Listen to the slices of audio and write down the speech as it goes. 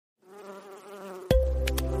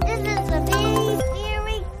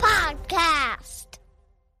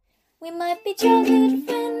might be childhood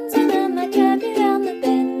friends, and I might drive you round the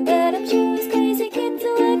bend, but I'm sure as crazy kids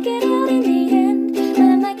will work it out in the end.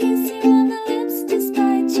 I might kiss you on the lips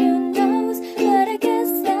despite your nose, but I guess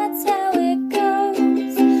that's how it goes.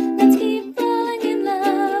 Let's keep falling in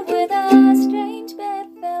love with our strange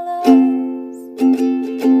bedfellows.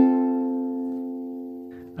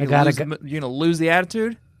 You gonna lose the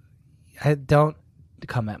attitude? Don't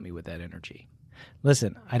come at me with that energy.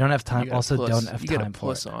 Listen, I don't have time. Also, don't have time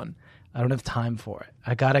for it. I don't have time for it.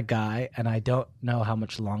 I got a guy, and I don't know how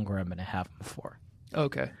much longer I'm going to have him for.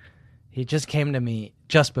 Okay. He just came to me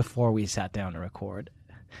just before we sat down to record.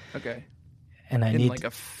 Okay. And I need like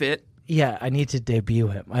a fit. Yeah, I need to debut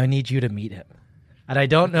him. I need you to meet him. And I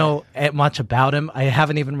don't know much about him. I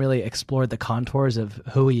haven't even really explored the contours of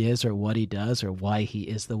who he is or what he does or why he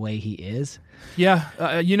is the way he is.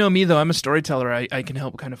 Yeah. You know me, though. I'm a storyteller. I can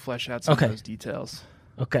help kind of flesh out some of those details.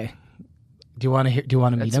 Okay. Do you want to meet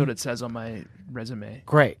him? That's what it says on my resume.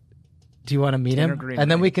 Great. Do you want to meet him? Green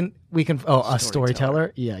and then we can a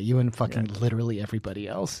storyteller? Yeah, you and fucking literally everybody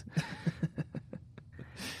else.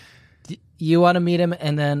 You want to meet him,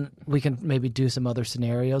 and then we can maybe do some other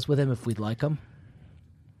scenarios with him if we'd like him?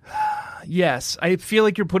 Yes, I feel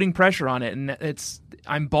like you're putting pressure on it, and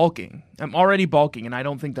I'm bulking. I'm already bulking, and I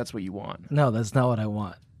don't think that's what you want. No, that's not what I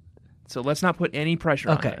want. So let's not put any pressure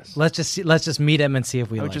on this. Let's just meet him and see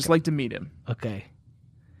if we like him. I would just like to meet him. Okay.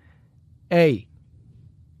 Hey,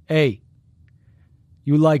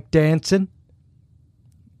 you like dancing?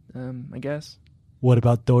 I guess. What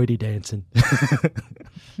about doity dancing? I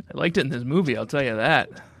liked it in this movie, I'll tell you that.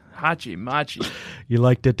 Hachi machi. You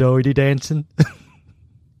like the doity dancing?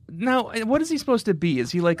 Now, what is he supposed to be?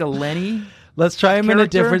 Is he like a Lenny? Let's try him in a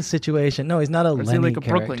different situation. No, he's not a Lenny. Is he like a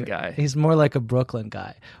Brooklyn guy? He's more like a Brooklyn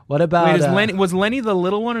guy. What about was Lenny the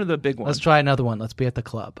little one or the big one? Let's try another one. Let's be at the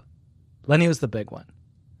club. Lenny was the big one.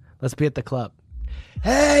 Let's be at the club.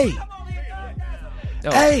 Hey!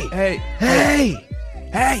 Oh, hey!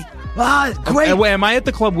 Great! Wait, am I at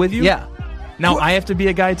the club with you? Yeah. Now I have to be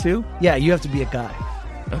a guy too? Yeah, you have to be a guy.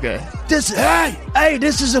 Okay. Hey,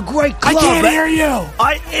 this is a great club. I can't hear you.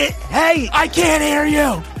 I can't hear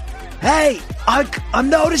you. Hey, I'm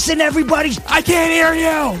noticing everybody's. I can't hear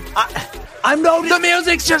you. I'm noticing. The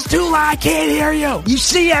music's just too loud. I can't hear you. You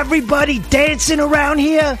see everybody dancing around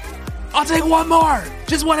here? I'll take one more.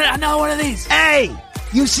 Just another one of these. Hey,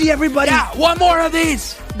 you see everybody? Yeah, one more of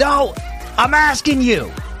these. No, I'm asking you.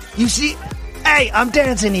 You see? Hey, I'm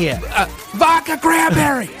dancing here. Vodka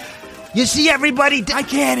cranberry. You see everybody? I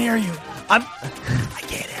can't hear you. I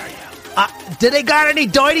can't hear you. Do they got any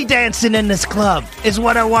doity dancing in this club? Is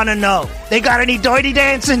what I want to know. They got any doity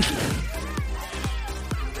dancing?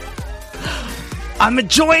 I'm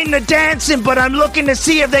enjoying the dancing, but I'm looking to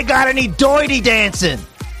see if they got any doity dancing.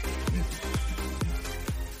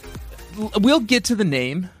 We'll get to the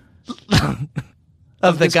name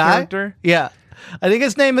of the guy. Character. Yeah, I think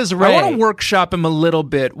his name is Ray. I want to workshop him a little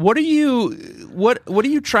bit. What are you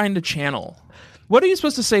trying to channel? What are you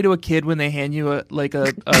supposed to say to a kid when they hand you a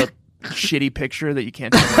shitty picture that you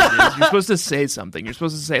can't tell what it is? You're supposed to say something. You're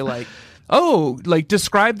supposed to say like, "Oh, like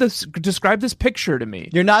describe this picture to me."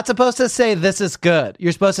 You're not supposed to say this is good.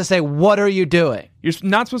 You're supposed to say, "What are you doing?" You're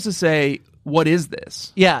not supposed to say, "What is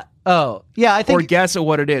this?" Yeah. Oh, yeah. I think. Or guess at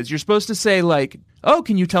what it is. You're supposed to say like, "Oh,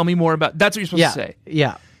 can you tell me more about?" That's what you're supposed to say.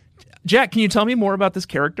 Yeah. Jack, can you tell me more about this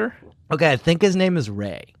character? Okay, I think his name is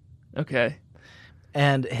Ray. Okay.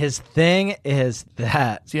 And his thing is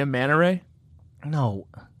that... Is he a manta ray? No.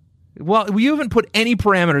 Well, you haven't put any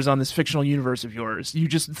parameters on this fictional universe of yours. You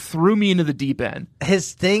just threw me into the deep end.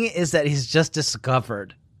 His thing is that he's just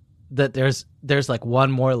discovered that there's like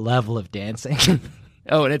one more level of dancing.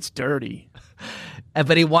 Oh, and it's dirty.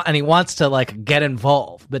 But he wants to like get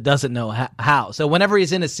involved, but doesn't know how. So whenever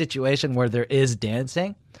he's in a situation where there is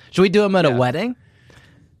dancing, should we do him at a wedding?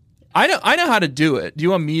 I know how to do it. Do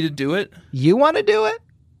you want me to do it? You want to do it?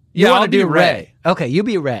 Yeah, I'll do Ray. Okay, you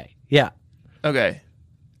be Ray. Yeah. Okay.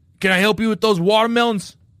 Can I help you with those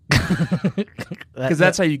watermelons? Because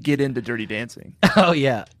that's how you get into Dirty Dancing. Oh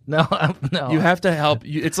yeah. No. You have to help.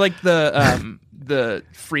 It's like the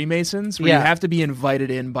Freemasons, where you have to be invited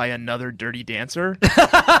in by another dirty dancer.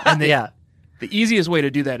 And the easiest way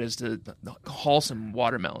to do that is to haul some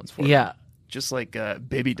watermelons for them. Just like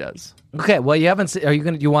Baby does. Okay, well, you haven't.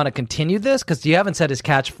 You want to continue this? Because you haven't said his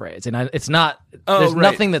catchphrase, and it's not. There's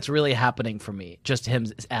nothing that's really happening for me. Just him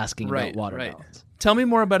asking about watermelons. Right. Tell me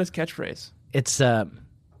more about his catchphrase. It's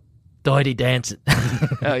doity dancing.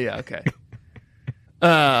 Oh yeah, okay.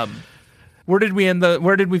 Where did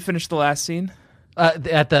we finish the last scene?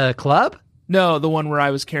 At the club? No, the one where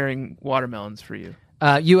I was carrying watermelons for you.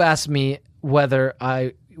 You asked me whether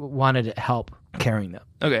wanted help carrying them.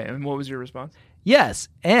 Okay, and what was your response? Yes,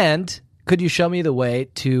 and could you show me the way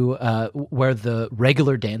to where the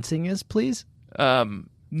regular dancing is, please?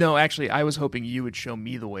 No, actually, I was hoping you would show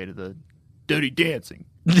me the way to the dirty dancing.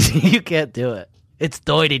 You can't do it. It's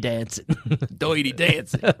doity dancing. Doity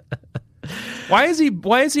dancing. Why is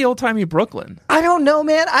he old-timey Brooklyn? I don't know,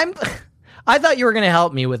 man. I thought you were going to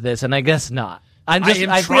help me with this, and I guess not. I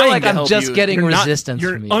feel like I'm just getting resistance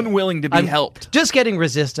from you. You're unwilling to be helped. Just getting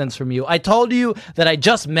resistance from you. I told you that I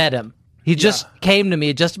just met him. He just came to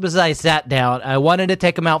me just as I sat down. I wanted to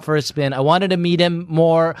take him out for a spin. I wanted to meet him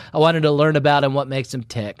more. I wanted to learn about him, what makes him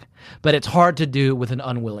tick. But it's hard to do with an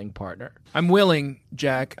unwilling partner. I'm willing,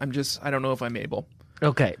 Jack. I don't know if I'm able.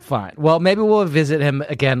 Okay, fine. Well, maybe we'll visit him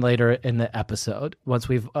again later in the episode once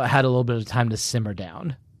we've had a little bit of time to simmer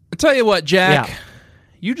down. I'll tell you what, Jack. Yeah.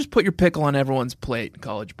 You just put your pickle on everyone's plate,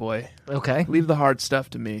 college boy. Okay. Leave the hard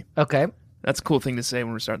stuff to me. Okay. That's a cool thing to say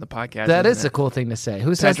when we're starting the podcast. That is a cool thing to say.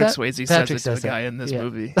 Who says that? Patrick Swayze says it to the guy in this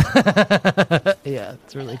movie. Yeah,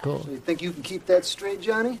 it's really cool. So you think you can keep that straight,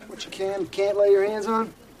 Johnny? What you can't lay your hands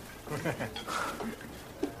on?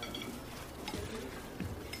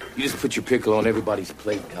 You just put your pickle on everybody's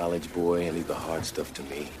plate, college boy, and leave the hard stuff to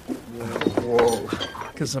me. Whoa.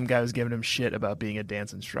 Because some guy was giving him shit about being a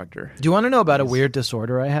dance instructor. Do you want to know about a weird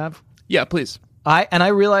disorder I have? Yeah, please. I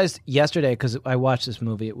realized yesterday, because I watched this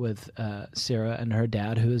movie with Sarah and her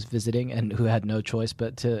dad, who was visiting and who had no choice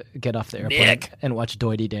but to get off the airplane and watch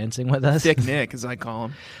doity dancing with us. Thick Nick, as I call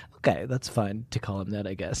him. Okay, that's fine to call him that,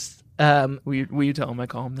 I guess. Will you tell him I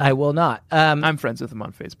call him that? I will not. I'm friends with him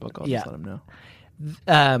on Facebook. I'll just let him know.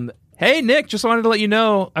 Hey, Nick, just wanted to let you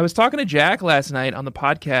know, I was talking to Jack last night on the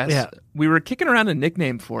podcast. Yeah. We were kicking around a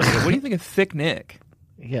nickname for you. What do you think of Thick Nick?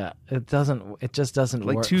 Yeah, it just doesn't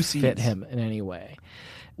like work, two C's. Fit him in any way.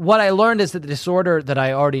 What I learned is that the disorder that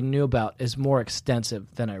I already knew about is more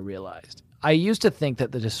extensive than I realized. I used to think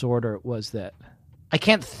that the disorder was that I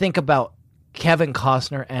can't think about Kevin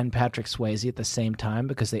Costner and Patrick Swayze at the same time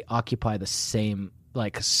because they occupy the same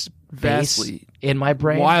space vastly in my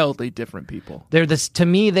brain. Wildly different people. To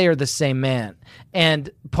me, they are the same man.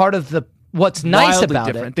 And part of what's nice wildly about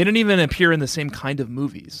different. it, they didn't even appear in the same kind of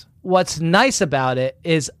movies. What's nice about it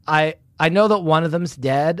is I know that one of them's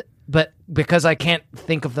dead, but because I can't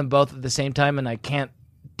think of them both at the same time and I can't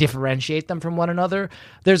differentiate them from one another,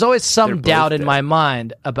 there's always some doubt in my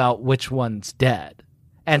mind about which one's dead.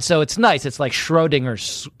 And so it's nice. It's like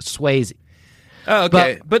Schrodinger's Swayze. Oh,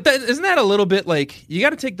 okay. But isn't that a little bit like, you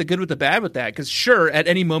got to take the good with the bad with that? Because sure, at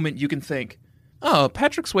any moment you can think, oh,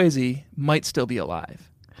 Patrick Swayze might still be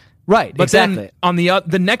alive. Right, but exactly. Then on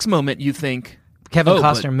the next moment you think, Kevin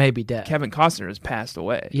Costner may be dead. Kevin Costner has passed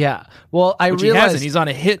away. Yeah. Well, I realized... He hasn't. He's on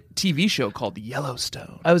a hit TV show called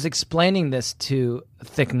Yellowstone. I was explaining this to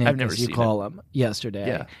Thick Nick, as you call him, yesterday.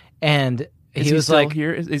 Yeah. And he was like,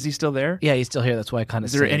 here? Is he still there? Yeah, he's still here. That's why I kind of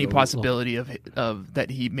Is there any possibility of that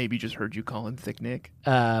he maybe just heard you call him Thick Nick?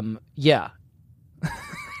 Yeah.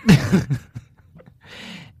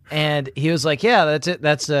 And he was like, yeah, that's it.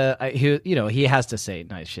 That's he has to say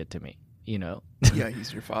nice shit to me, Yeah,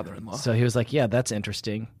 he's your father-in-law. So he was like, yeah, that's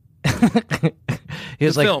interesting.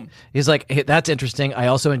 Film. He's like, hey, that's interesting. I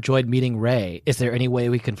also enjoyed meeting Ray. Is there any way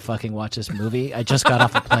we can fucking watch this movie? I just got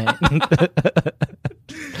off the plane.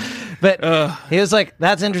 But he was like,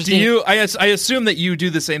 that's interesting. I assume that you do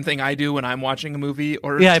the same thing I do when I'm watching a movie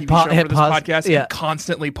or a TV show for this podcast and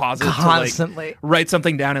constantly pause it to like write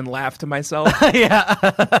something down and laugh to myself.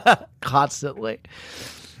 Yeah. Constantly.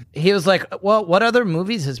 He was like, well, what other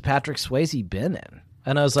movies has Patrick Swayze been in?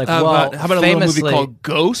 And I was like, well, how about a little movie called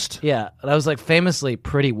Ghost? Yeah. And I was like, famously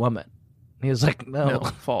Pretty Woman. And he was like, no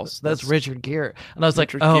false. That's Richard Gere. And I was like,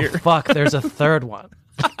 fuck, there's a third one.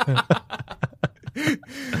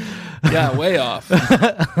 Yeah, way off.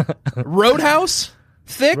 Roadhouse?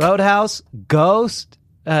 Thick? Roadhouse, Ghost,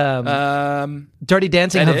 Dirty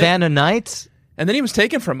Dancing, Havana Nights. And then he was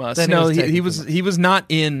taken from us. He was not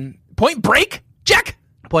in Point Break? Jack?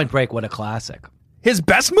 Point Break, what a classic. His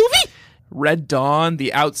best movie? Red Dawn,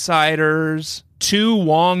 The Outsiders, To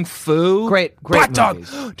Wong Fu. Great Black movies.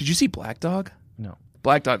 Dog. Did you see Black Dog? No.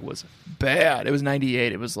 Black Dog was bad. It was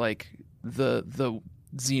 98. It was like the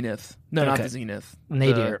zenith. No, not the zenith.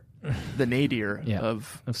 Nadir. The nadir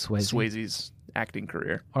of Swayze. Swayze's acting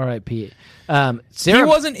career. R.I.P. He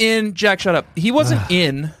wasn't in... Jack, shut up. He wasn't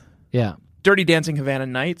in Dirty Dancing Havana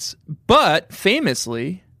Nights, but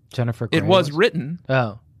famously... Jennifer Grey it was written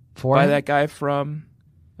by that guy from...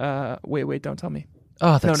 Wait, don't tell me.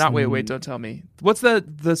 Oh, that's... No, not Wait, don't tell me. What's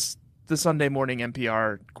the Sunday morning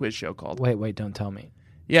NPR quiz show called? Wait, don't tell me.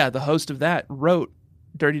 Yeah, the host of that wrote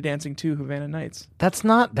Dirty Dancing 2 Havana Nights. That's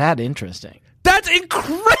not that interesting. That That's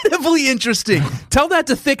incredibly interesting. Tell that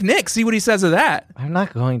to Thick Nick. See what he says of that. I'm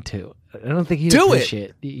not going to. I don't think he'd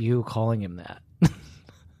appreciate you calling him that.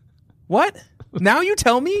 What? Now you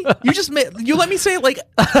tell me? You let me say it like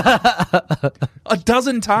a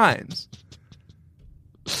dozen times.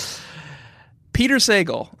 Peter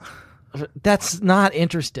Sagal. That's not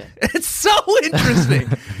interesting. It's so interesting.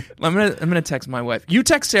 I'm gonna text my wife. You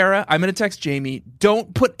text Sarah. I'm gonna text Jamie.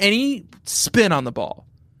 Don't put any spin on the ball.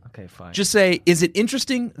 Okay, fine. Just say, is it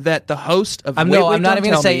interesting that the host of I'm not even going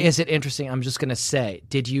to say, is it interesting? I'm just going to say,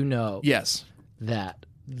 did you know yes. that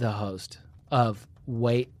the host of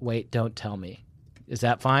Wait, Don't Tell Me, is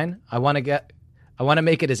that fine? I want to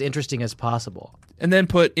make it as interesting as possible. And then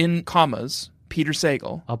put in commas, Peter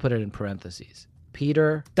Sagal. I'll put it in parentheses.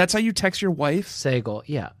 Peter. That's how you text your wife? Sagal,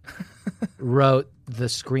 yeah. wrote the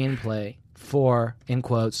screenplay for, in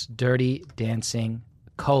quotes, Dirty Dancing,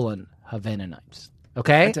 Havana Nights.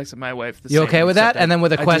 Okay? I texted my wife the same. You okay with that? And then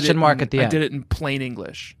with a question mark at the end. I did it in plain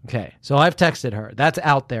English. Okay. So I've texted her. That's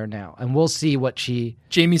out there now. And we'll see what she...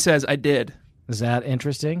 Jamie says, I did. Is that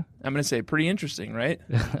interesting? I'm going to say pretty interesting, right?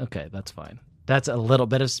 Okay, that's fine. That's a little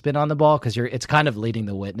bit of spin on the ball because it's kind of leading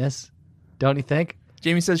the witness. Don't you think?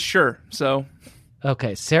 Jamie says, sure. So...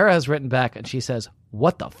 Okay, Sarah has written back and she says,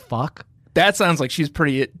 what the fuck? That sounds like she's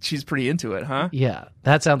pretty into it, huh? Yeah,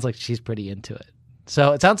 that sounds like she's pretty into it.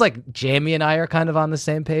 So it sounds like Jamie and I are kind of on the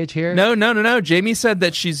same page here. No. Jamie said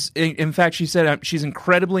that in fact, she said she's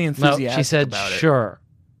incredibly enthusiastic about it. She said, sure.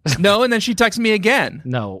 No, and then she texted me again.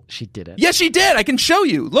 No, she didn't. Yes, she did. I can show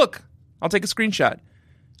you. Look, I'll take a screenshot.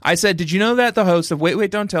 I said, did you know that the host of Wait,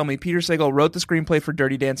 Don't Tell Me, Peter Sagal, wrote the screenplay for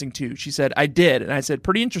Dirty Dancing 2? She said, I did. And I said,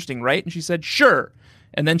 pretty interesting, right? And she said, sure.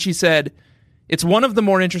 And then she said, it's one of the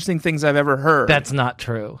more interesting things I've ever heard. That's not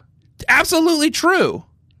true. Absolutely true.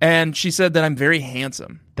 And she said that I'm very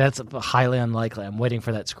handsome. That's highly unlikely. I'm waiting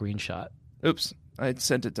for that screenshot. Oops. I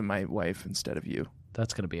sent it to my wife instead of you.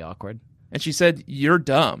 That's going to be awkward. And she said, you're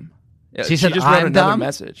dumb. She said, just wrote another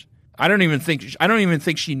message. I don't even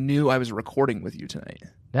think she knew I was recording with you tonight.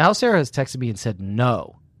 Now Sarah has texted me and said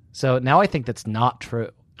no. So now I think that's not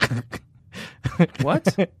true.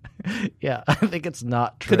 What? Yeah, I think it's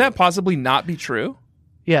not true. Could that possibly not be true?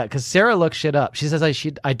 Yeah, because Sarah looked shit up. She says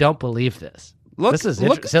I don't believe this. Tell her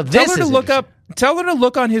to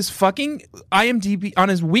look on his fucking IMDb, on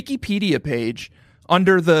his Wikipedia page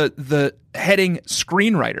under the heading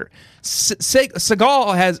screenwriter. Peter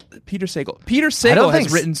Sagal has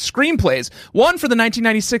written screenplays. One for the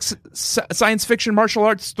 1996 science fiction martial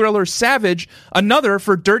arts thriller Savage, another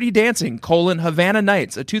for Dirty Dancing, Havana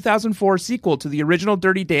Nights, a 2004 sequel to the original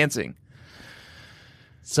Dirty Dancing.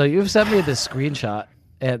 So you've sent me this screenshot,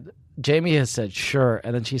 and Jamie has said, sure,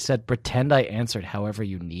 and then she said, pretend I answered however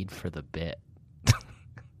you need for the bit.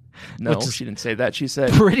 No, she didn't say that. She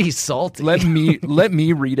said, pretty salty. Let me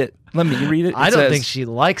read it. I don't think she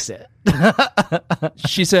likes it.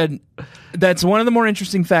 She said, that's one of the more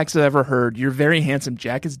interesting facts I've ever heard. You're very handsome.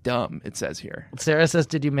 Jack is dumb, it says here. Sarah says,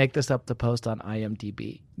 did you make this up to post on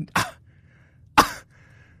IMDb?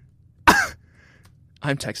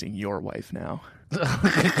 I'm texting your wife now.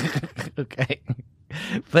 Okay.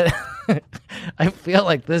 But I feel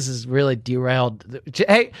like this is really derailed.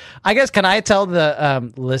 Hey, I guess, can I tell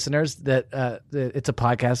the listeners that it's a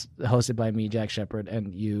podcast hosted by me, Jack Shepard,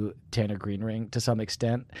 and you, Tanner Greenring, to some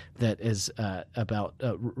extent, that is about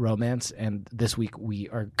romance. And this week we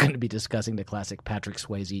are going to be discussing the classic Patrick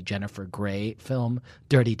Swayze, Jennifer Grey film,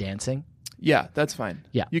 Dirty Dancing. Yeah, that's fine.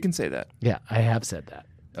 Yeah. You can say that. Yeah, I have said that.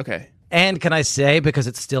 Okay. And can I say, because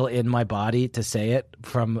it's still in my body to say it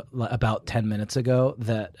from about 10 minutes ago,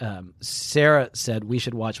 that Sarah said we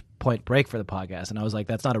should watch Point Break for the podcast. And I was like,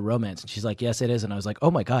 that's not a romance. And she's like, yes, it is. And I was like,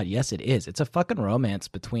 oh my God, yes, it is. It's a fucking romance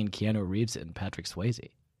between Keanu Reeves and Patrick Swayze.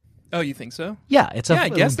 Oh, you think so? Yeah, it's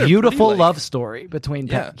a beautiful love story between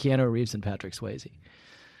Keanu Reeves and Patrick Swayze.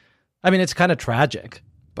 I mean, it's kind of tragic.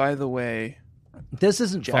 By the way, this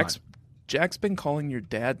isn't fun. Jack's been calling your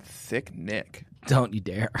dad Thick Nick. Don't you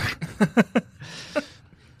dare.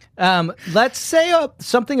 Let's say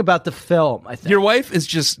something about the film, I think. Your wife is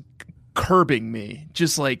just curbing me,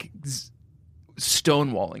 just like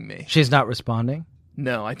stonewalling me. She's not responding?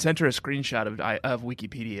 No, I sent her a screenshot of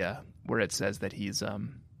Wikipedia where it says that he's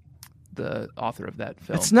the author of that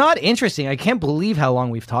film. It's not interesting. I can't believe how long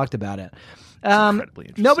we've talked about it.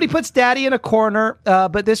 Nobody puts Daddy in a corner,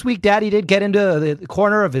 but this week Daddy did get into the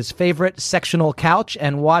corner of his favorite sectional couch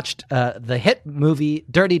and watched the hit movie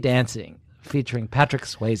Dirty Dancing featuring Patrick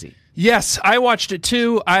Swayze. Yes, I watched it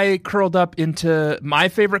too. I curled up into my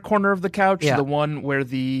favorite corner of the couch, the one where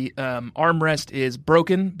the armrest is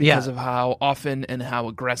broken because of how often and how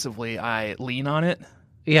aggressively I lean on it.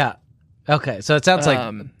 Yeah. Okay, so it sounds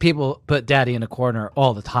like people put Daddy in a corner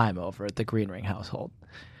all the time over at the Green Ring household.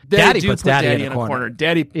 Daddy puts Daddy in a corner.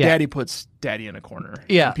 Daddy puts Daddy in a corner.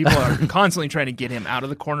 Yeah. And people are constantly trying to get him out of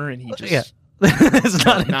the corner, and he just is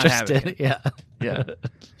not interested. Yeah.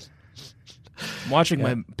 I'm watching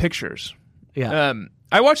my pictures. Yeah.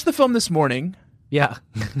 I watched the film this morning. Yeah.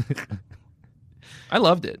 I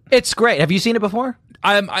loved it. It's great. Have you seen it before?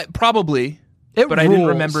 I probably, but rules. I didn't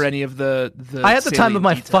remember any of the I had the time of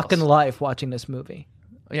my details. fucking life watching this movie.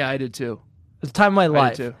 Yeah, I did too. The time of my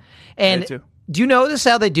life. I did too. And I did too. do you notice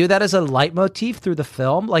how they do that as a leitmotif through the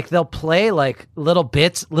film? Like they'll play like little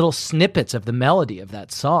bits, little snippets of the melody of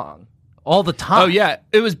that song all the time. Oh yeah,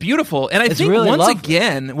 it was beautiful. And I think really once lovely.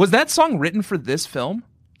 again, was that song written for this film?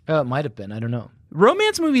 It might have been. I don't know.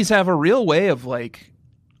 Romance movies have a real way of like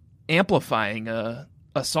amplifying a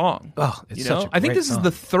song. Oh, it's you such know? a I think great this song. is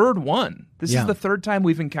the third one. This Yeah. is the third time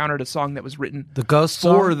we've encountered a song that was written The Ghost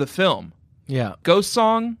for song? the film. Yeah. Ghost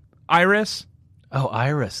song, Iris, Oh,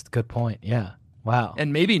 Iris. Good point. Yeah. Wow.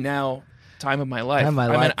 and maybe now Time of My Life. Time of My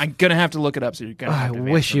Life. I'm gonna have to look it up. So you're gonna. I Have to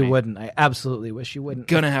wish answer you me. wouldn't. I absolutely wish you wouldn't.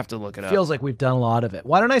 Gonna have to look it up. Feels like we've done a lot of it.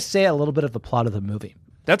 Why don't I say a little bit of the plot of the movie?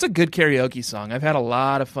 That's a good karaoke song. I've had a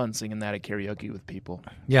lot of fun singing that at karaoke with people.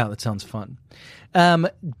 Yeah, that sounds fun.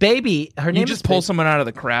 Baby, her name You just is pull Baby. someone out of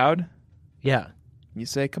the crowd. Yeah. You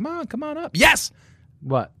say, "Come on up." Yes,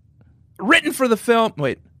 What? written for the film.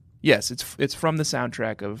 Wait, yes, it's from the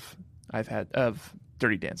soundtrack of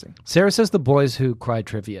Dirty Dancing. Sarah says the boys who cry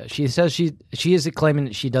trivia. She says she is claiming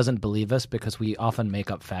that she doesn't believe us because we often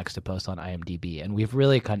make up facts to post on IMDb, and we've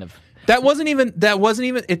really kind of That wasn't even.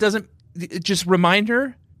 It doesn't. Just remind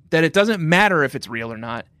her that it doesn't matter if it's real or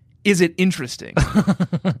not. Is it interesting?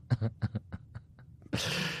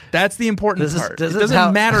 That's the important part. It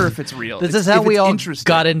doesn't matter if it's real. This It's is how if we it's all interesting.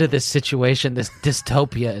 got into this situation, this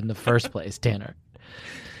dystopia in the first place, Tanner.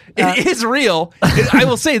 It is real. I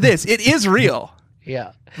will say this: it is real.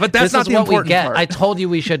 Yeah. But that's This not is the what we important get. part. I told you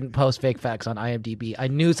we shouldn't post fake facts on IMDb. I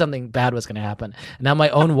knew something bad was going to happen. Now my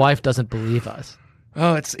own wife doesn't believe us.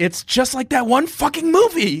 Oh, it's just like that one fucking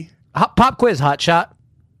movie. Pop quiz, hot shot.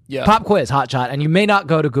 Yeah. Pop quiz, hot shot. And you may not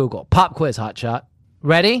go to Google. Pop quiz, hot shot.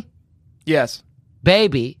 Ready? Yes.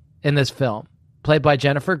 Baby in this film, played by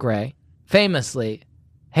Jennifer Grey, famously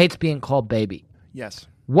hates being called baby. Yes.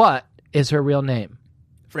 What is her real name?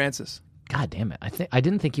 Francis. God damn it. I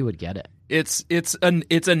didn't think you would get it. It's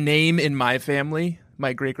a name in my family.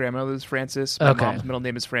 My great grandmother is Francis. My Okay. mom's middle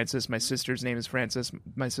name is Francis. My sister's name is Francis.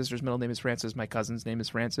 My sister's middle name is Francis. My cousin's name is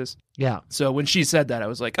Francis. Yeah. So when she said that, I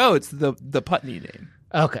was like, oh, it's the Putney name.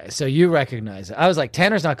 Okay, so you recognize it. I was like,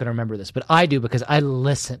 Tanner's not going to remember this, but I do because I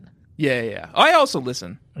listen. Yeah. I also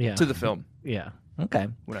listen Yeah. to the film Yeah. Okay.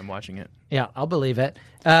 when I'm watching it. Yeah, I'll believe it.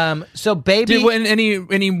 So baby, Dude,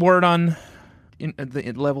 any word on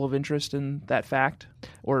the level of interest in that fact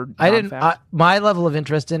or I didn't. non-fact? My level of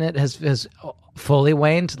interest in it has fully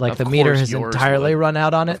waned. Like Of the meter course has yours entirely would. run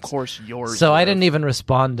out on it. Of course, yours. So I would didn't have. even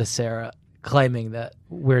respond to Sarah claiming that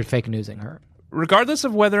we're fake newsing her. Regardless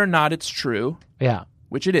of whether or not it's true, Yeah.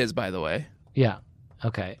 which it is, by the way. Yeah.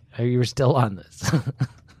 Okay. You were still on this.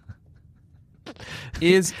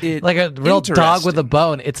 Is it Like a real dog with a interesting?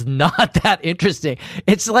 bone. It's not that interesting.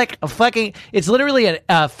 It's like a fucking. It's literally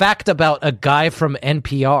a fact about a guy from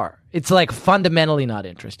NPR. It's like fundamentally not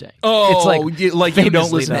interesting. Oh, it's like you don't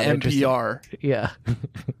famously listen to not interesting. NPR. Yeah,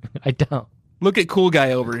 I don't. Look at cool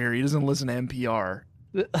guy over here. He doesn't listen to NPR.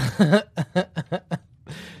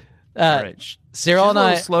 All right. Cyril She's and a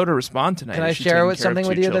little I. slow to respond tonight. Can I Is she share taking with care of something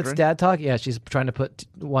with two you that's children? dad talk? Yeah, she's trying to put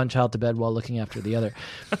one child to bed while looking after the other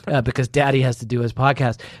because daddy has to do his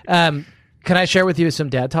podcast. Can I share with you some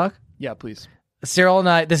dad talk? Yeah, please. Cyril and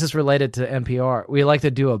I, this is related to NPR. We like to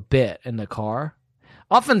do a bit in the car.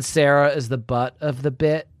 Often Sarah is the butt of the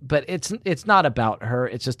bit, but it's not about her.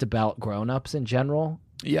 It's just about grown-ups in general.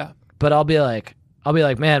 Yeah. But I'll be like,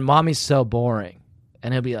 man, mommy's so boring.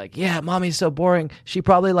 And he'll be like, yeah, mommy's so boring. She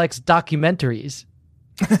probably likes documentaries.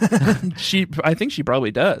 I think she probably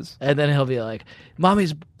does. And then he'll be like,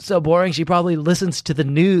 mommy's so boring. She probably listens to the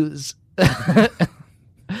news.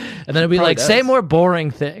 And then it'll be Probably like, does. say more boring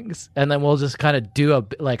things. And then we'll just kind of do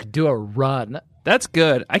a run. That's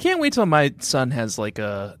good. I can't wait till my son has like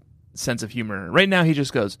a sense of humor. Right now he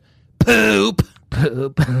just goes, poop.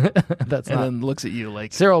 Poop. That's And not. then looks at you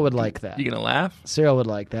like, Cyril would like that. you gonna laugh? Cyril would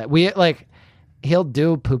like that. We like, he'll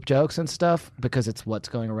do poop jokes and stuff because it's what's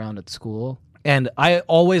going around at school. And I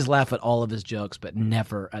always laugh at all of his jokes, but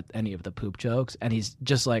never at any of the poop jokes. And he's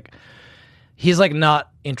just like, he's like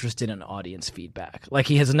not interested in audience feedback. Like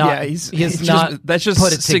he has not. Yeah, he's not. That just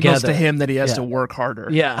put it signals together. to him that he has to work harder.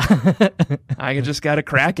 Yeah. I just got to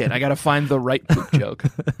crack it. I got to find the right poop joke.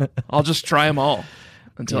 I'll just try them all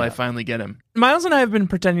until I finally get him. Miles and I have been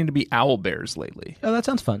pretending to be owl bears lately. Oh, that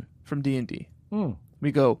sounds fun. From D&D. Mm.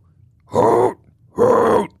 We go,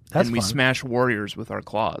 That's and we fun. smash warriors with our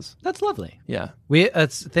claws. That's lovely. Yeah.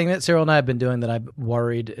 It's the thing that Cyril and I have been doing that I'm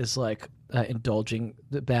worried is like indulging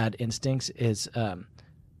the bad instincts is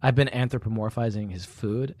I've been anthropomorphizing his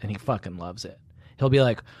food, and he fucking loves it. He'll be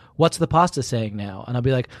like, what's the pasta saying now? And I'll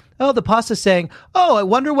be like, oh, the pasta's saying, oh, I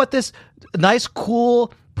wonder what this nice,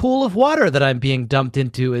 cool pool of water that I'm being dumped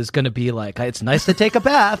into is going to be like. It's nice to take a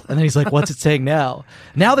bath. And then he's like, what's it saying now?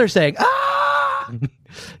 Now they're saying, ah!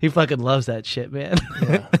 He fucking loves that shit, man.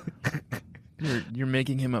 Yeah. You're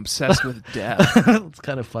making him obsessed with death. It's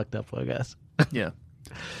kind of fucked up, I guess. Yeah.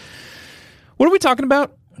 What are we talking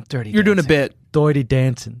about? Dirty You're dancing. doing a bit. Dirty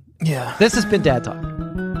dancing. Yeah. This has been Dad Talk.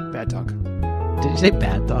 Bad talk. Did you say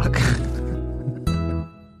bad talk?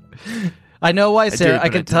 I know why Sarah. I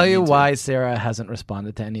can tell you why Sarah hasn't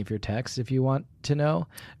responded to any of your texts. If you want to know,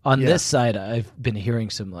 on this side, I've been hearing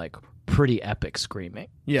some like pretty epic screaming.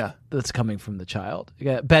 Yeah, that's coming from the child.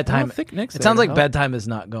 Bedtime. It sounds like bedtime is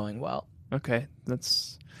not going well. Okay,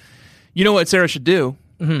 that's. You know what Sarah should do?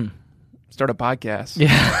 Mm-hmm. Start a podcast.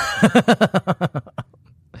 Yeah.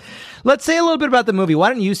 Let's say a little bit about the movie. Why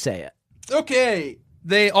don't you say it? Okay.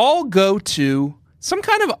 They all go to some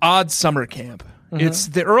kind of odd summer camp. Mm-hmm. It's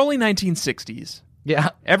the early 1960s. Yeah.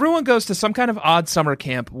 Everyone goes to some kind of odd summer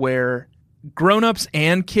camp where grown-ups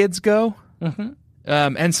and kids go. Mm-hmm.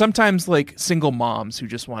 And sometimes like single moms who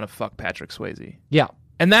just want to fuck Patrick Swayze. Yeah.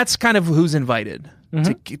 And that's kind of who's invited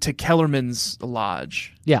to Kellerman's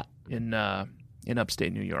Lodge. Yeah. In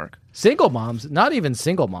upstate New York. Single moms, not even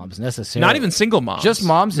single moms necessarily. Not even single moms. Just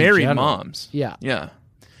moms in married general. moms. Yeah. Yeah.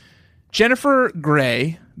 Jennifer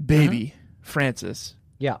Grey, baby, Francis.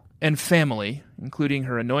 Yeah. And family, including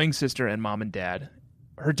her annoying sister and mom and dad.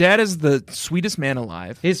 Her dad is the sweetest man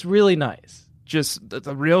alive. He's really nice. Just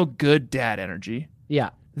the real good dad energy.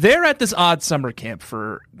 Yeah. They're at this odd summer camp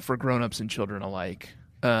for grown-ups and children alike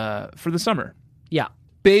for the summer. Yeah.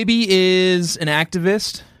 Baby is an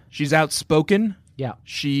activist. She's outspoken. Yeah.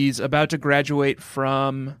 She's about to graduate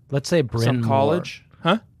from, let's say, Bryn some college.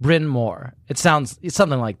 Mawr. Huh? Bryn Mawr. It's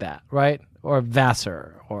something like that, right? Or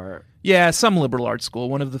Vassar, or yeah, some liberal arts school.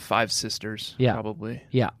 One of the Five Sisters. Yeah. Probably.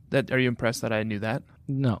 Yeah. Are you impressed that I knew that?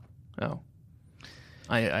 No. Oh.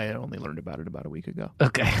 I only learned about it about a week ago.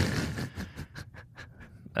 Okay.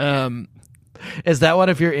 Is that one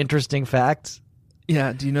of your interesting facts?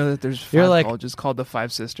 Yeah. Do you know that there's 5 colleges called the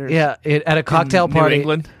Five Sisters? Yeah. At a cocktail party, New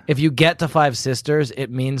England? If you get to Five Sisters, it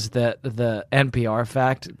means that the NPR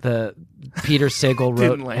fact, the Peter Sagal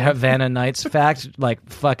wrote Havana Nights fact, like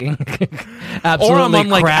fucking absolutely or I'm on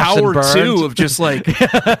like crashed and hour burned. 2 of just like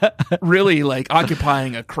really like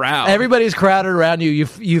occupying a crowd. Everybody's crowded around you.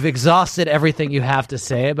 You've exhausted everything you have to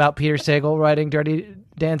say about Peter Sagal writing Dirty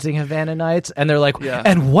Dancing Havana Nights, and they're like,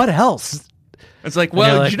 and what else? It's like,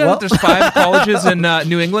 well, did you know that there's 5 colleges in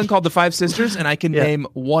New England called the Five Sisters, and I can name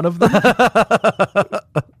one of them?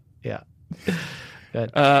 Yeah.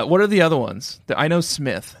 Good. What are the other ones? I know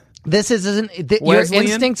Smith. This isn't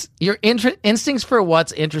your instincts for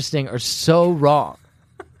what's interesting are so wrong.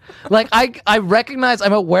 Like I recognize,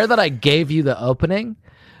 I'm aware that I gave you the opening,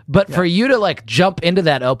 but for you to like jump into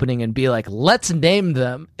that opening and be like, let's name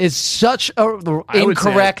them is such a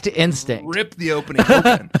incorrect instinct. Rip the opening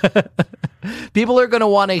open. People are going to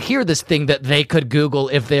want to hear this thing that they could Google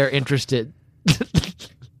if they're interested.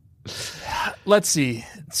 Let's see.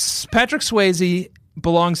 Patrick Swayze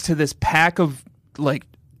belongs to this pack of like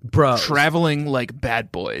bros, traveling like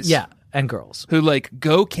bad boys. Yeah, and girls who like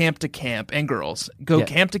go camp to camp, and girls go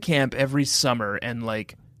camp to camp every summer and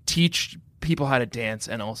like teach people how to dance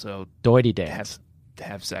and also doity dance,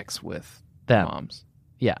 have sex with them. Moms.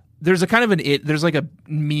 Yeah. There's a kind of there's like a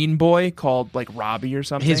mean boy called like Robbie or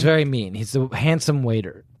something. He's very mean. He's the handsome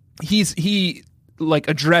waiter. He like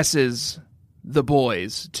addresses the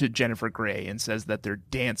boys to Jennifer Grey and says that they're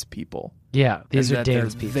dance people. Yeah, these are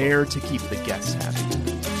dance people. There to keep the guests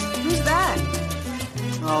happy. Who's that?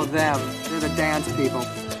 Oh, them. They're the dance people.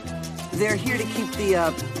 They're here to keep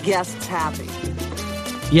the guests happy.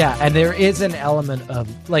 Yeah, and there is an element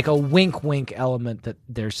of, like a wink-wink element that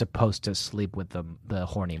they're supposed to sleep with the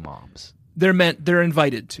horny moms. They're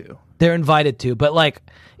invited to. They're invited to, but like,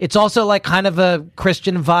 it's also like kind of a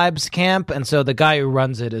Christian vibes camp, and so the guy who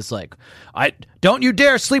runs it is like, don't you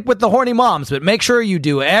dare sleep with the horny moms, but make sure you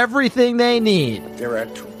do everything they need. There are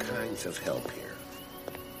 2 kinds of help here.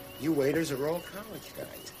 You waiters are all college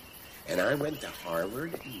guys. And I went to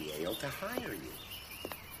Harvard and Yale to hire you.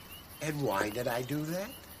 And why did I do that?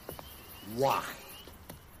 Why?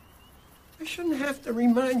 I shouldn't have to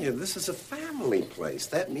remind you, this is a family place.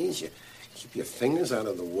 That means you keep your fingers out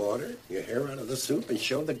of the water, your hair out of the soup, and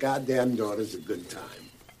show the goddamn daughters a good time.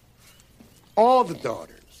 All the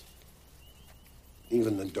daughters.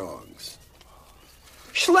 Even the dogs.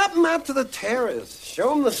 Schlep them out to the terrace. Show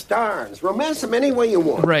them the stars. Romance them any way you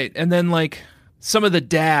want. Right, and then, like, some of the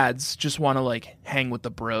dads just want to, like, hang with the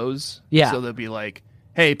bros. Yeah. So they'll be like,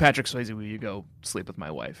 hey, Patrick Swayze, will you go sleep with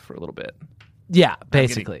my wife for a little bit? Yeah,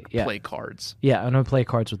 basically. Yeah. Play cards. Yeah, I'm going to play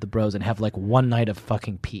cards with the bros and have, like, one night of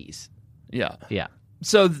fucking peace. Yeah. Yeah.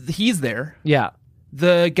 So he's there. Yeah.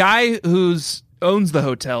 The guy who's owns the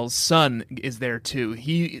hotel's son is there too.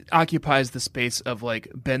 He occupies the space of like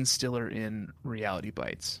Ben Stiller in Reality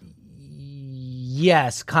Bites.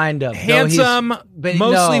 Yes, kind of. Handsome,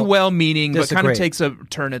 mostly well-meaning, but kind of Disagree. takes a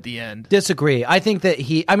turn at the end. Disagree. I think that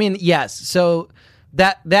yes. So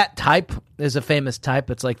that type is a famous type.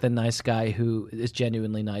 It's like the nice guy who is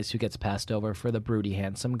genuinely nice, who gets passed over for the broody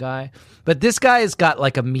handsome guy. But this guy has got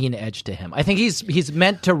like a mean edge to him. I think he's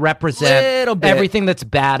meant to represent everything that's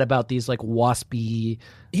bad about these like waspy.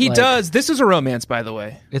 He does. This is a romance, by the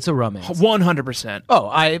way. It's a romance. 100%. Oh,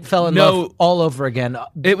 I fell in love all over again.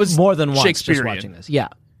 It was more than once just Shakespearean. watching this. Yeah.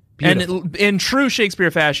 Beautiful. And in true Shakespeare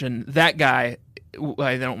fashion, that guy,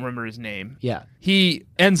 I don't remember his name. Yeah. He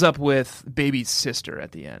ends up with Baby's sister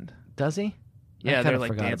at the end. Does he? Yeah, they're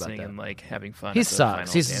like dancing and like having fun. He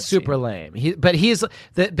sucks. He's super lame.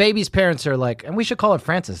 The Baby's parents are like, and we should call her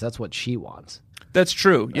Frances. That's what she wants. That's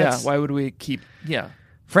true. Yeah. Why would we keep? Yeah.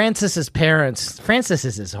 Frances' parents. Frances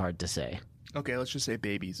is hard to say. Okay, let's just say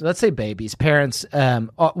Baby's. Let's say Baby's parents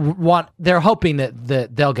want. They're hoping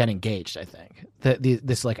that they'll get engaged. I think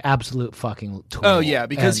this like absolute fucking tool. Oh yeah,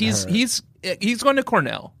 because he's going to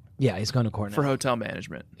Cornell. Yeah, he's going to Cornell for hotel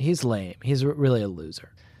management. He's lame. He's really a loser.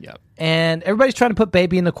 Yep. And everybody's trying to put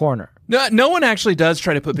Baby in the corner. No one actually does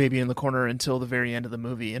try to put Baby in the corner until the very end of the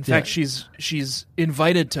movie. In fact, she's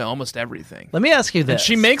invited to almost everything. Let me ask you this. And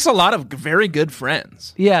she makes a lot of very good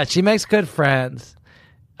friends. Yeah, she makes good friends.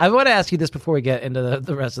 I want to ask you this before we get into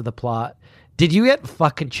the rest of the plot. Did you get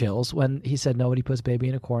fucking chills when he said nobody puts Baby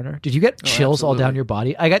in a corner? Did you get chills all down your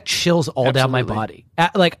body? I got chills all down my body.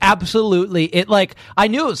 Absolutely. It like I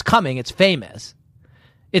knew it was coming. It's famous.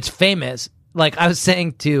 It's famous. Like I was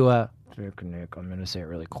saying to Nick, I'm going to say it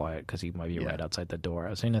really quiet because he might be right outside the door. I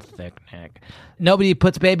was saying to Thick Nick, nobody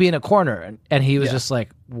puts Baby in a corner. And he was just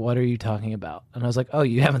like, what are you talking about? And I was like, oh,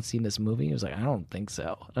 you haven't seen this movie? He was like, I don't think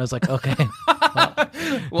so. And I was like, okay.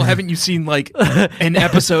 Well, haven't you seen like an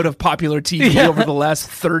episode of popular TV over the last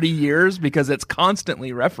 30 years? Because it's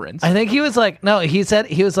constantly referenced. I think he was like, no, he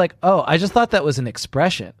was like, oh, I just thought that was an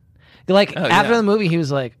expression. Like after the movie, he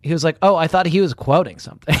was like, oh, I thought he was quoting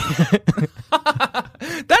something.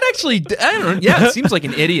 That actually, I don't know. Yeah, it seems like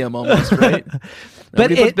an idiom almost, right?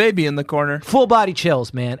 But puts Baby in the corner. Full body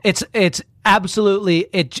chills, man. It's absolutely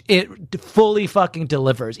it fully fucking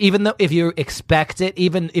delivers. Even though if you expect it,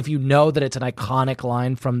 even if you know that it's an iconic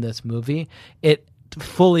line from this movie, it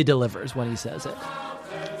fully delivers when he says it.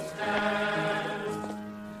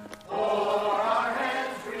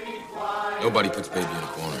 Nobody puts Baby in a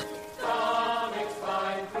corner.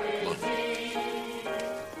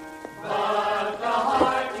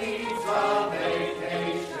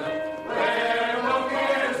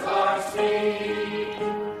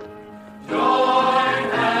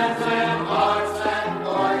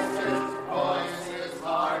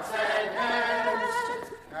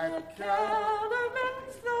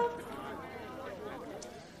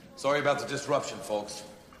 Sorry about the disruption, folks.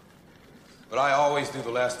 But I always do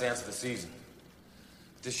the last dance of the season.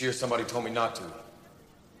 This year, somebody told me not to.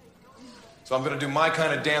 So I'm going to do my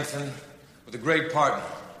kind of dancing with a great partner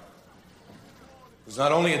who's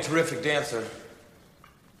not only a terrific dancer,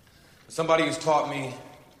 but somebody who's taught me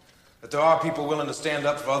that there are people willing to stand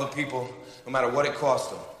up for other people no matter what it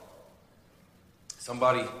costs them.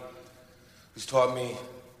 Somebody who's taught me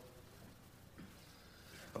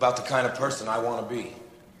about the kind of person I want to be.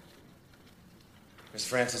 Miss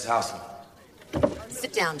Frances Houseman.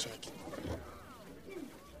 Sit down, Jake.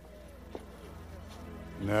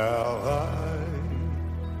 Now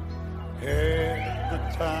I had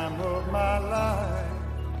the time of my life.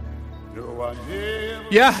 No, I never.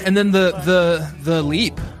 Yeah, and then the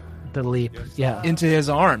leap. The leap, yeah. Into his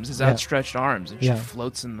arms, his outstretched arms, and she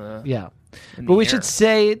floats in the But we should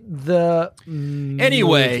say the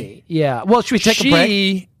anyway. Movie. Yeah. Well, should we take a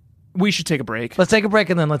break? We should take a break. Let's take a break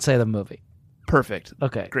and then let's say the movie. Perfect.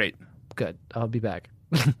 Okay. Great. Good. I'll be back.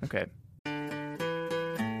 Okay.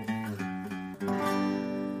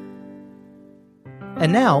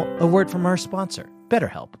 And now, a word from our sponsor,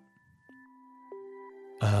 BetterHelp.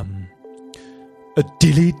 A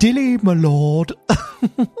dilly, my lord.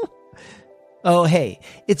 Oh, hey,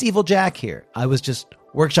 it's Evil Jack here. I was just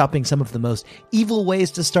workshopping some of the most evil ways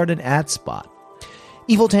to start an ad spot.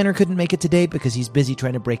 Evil Tanner couldn't make it today because he's busy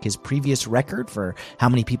trying to break his previous record for how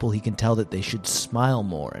many people he can tell that they should smile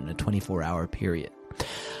more in a 24-hour period.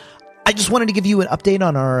 I just wanted to give you an update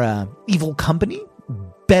on our evil company,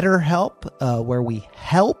 BetterHelp, where we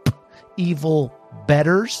help evil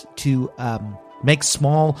bettors to make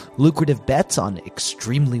small, lucrative bets on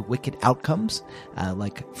extremely wicked outcomes.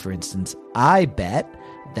 Like, for instance, I bet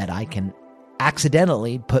that I can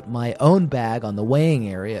accidentally put my own bag on the weighing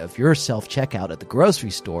area of your self-checkout at the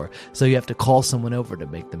grocery store, so you have to call someone over to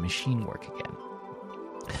make the machine work again.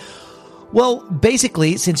 Well,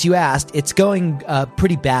 basically, since you asked, it's going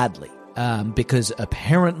pretty badly, because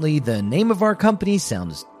apparently the name of our company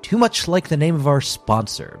sounds too much like the name of our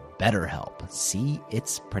sponsor, BetterHelp. See,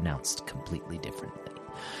 it's pronounced completely differently.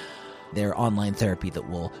 They're online therapy that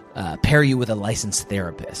will pair you with a licensed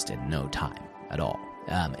therapist in no time at all.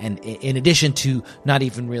 And in addition to not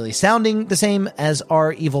even really sounding the same as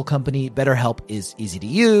our evil company, BetterHelp is easy to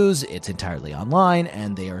use, it's entirely online,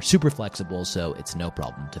 and they are super flexible, so it's no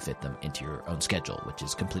problem to fit them into your own schedule, which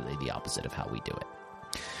is completely the opposite of how we do it.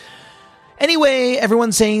 Anyway,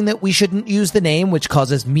 everyone's saying that we shouldn't use the name, which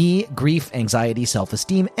causes me grief, anxiety,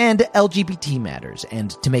 self-esteem, and LGBT matters. And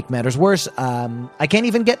to make matters worse, I can't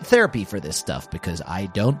even get therapy for this stuff because I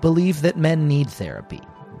don't believe that men need therapy,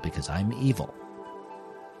 because I'm evil.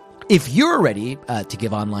 If you're ready to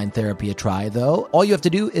give online therapy a try, though, all you have to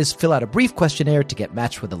do is fill out a brief questionnaire to get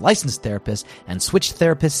matched with a licensed therapist and switch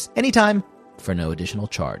therapists anytime for no additional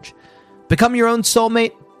charge. Become your own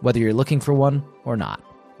soulmate, whether you're looking for one or not.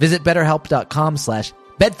 Visit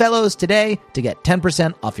BetterHelp.com/Bedfellows today to get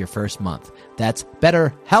 10% off your first month. That's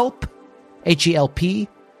BetterHelp,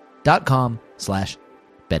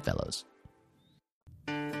 HELP.com/Bedfellows.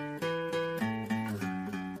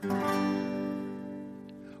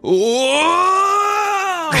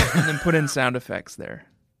 Whoa! And then put in sound effects there.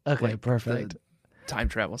 Okay, like perfect. Time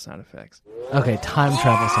travel sound effects. Okay, time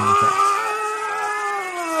travel sound effects.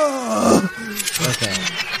 Okay.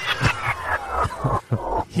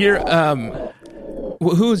 Here,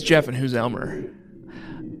 who's Jeff and who's Elmer?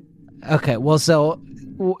 Okay, well, so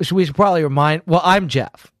we should probably remind... Well, I'm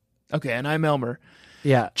Jeff. Okay, and I'm Elmer.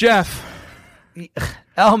 Yeah. Jeff.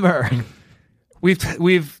 Elmer.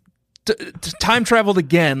 We've time traveled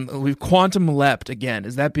again. We've quantum leapt again.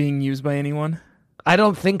 Is that being used by anyone? I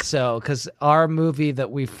don't think so, because our movie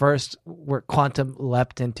that we first were quantum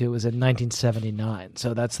leapt into was in 1979.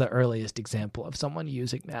 So that's the earliest example of someone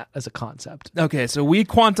using that as a concept. Okay, so we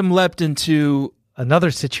quantum leapt into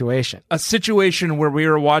another situation. A situation where we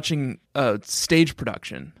were watching a stage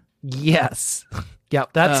production. Yes.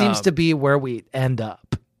 Yep, that seems to be where we end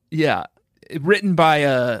up. Yeah. Written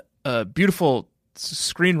by a beautiful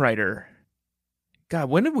screenwriter. God,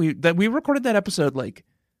 when did we recorded that episode like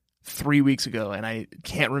 3 weeks ago, and I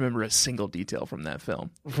can't remember a single detail from that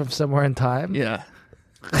film. From Somewhere in Time? Yeah.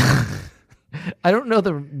 I don't know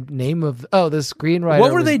the name of the screenwriter.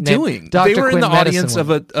 What were they doing? Dr. They were Quinn in the audience of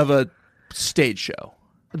Medicine a stage show.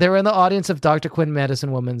 They were in the audience of Dr. Quinn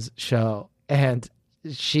Medicine Woman's show, and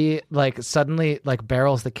she suddenly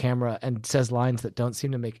barrels the camera and says lines that don't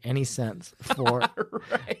seem to make any sense for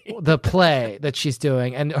the play that she's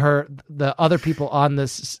doing, and the other people on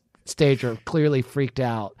this stage are clearly freaked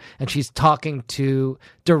out, and she's talking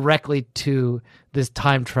directly to this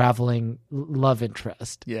time traveling love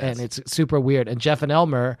interest. Yes. And it's super weird. And Jeff and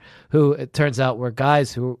Elmer, who it turns out were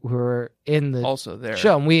guys who were in the also there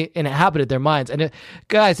show, and we inhabited their minds. And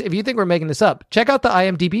guys, if you think we're making this up, check out the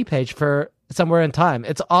IMDb page for Somewhere in Time.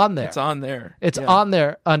 It's on there. It's on there. It's on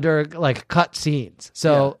there under cut scenes.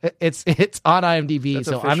 So it's on IMDb. That's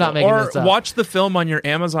so official. I'm not making this up. Or watch the film on your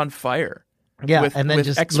Amazon Fire. Yeah, and then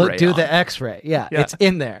just do the X-ray. Yeah, it's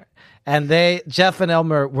in there. And Jeff and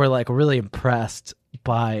Elmer were really impressed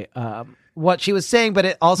by what she was saying, but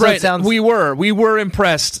it also sounds... We were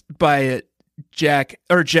impressed by it,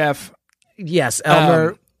 Jeff. Yes,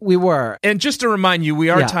 Elmer, we were. And just to remind you,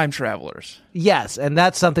 we are time travelers. Yes, and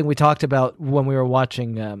that's something we talked about when we were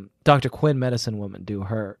watching Dr. Quinn Medicine Woman do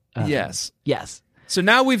her... Yes. Yes. So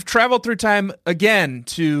now we've traveled through time again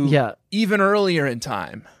to even earlier in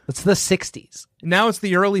time. It's the 60s. Now it's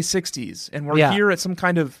the early 60s, and we're here at some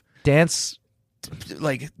kind of dance,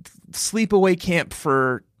 sleepaway camp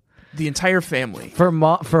for the entire family. For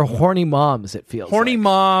horny moms, it feels horny like.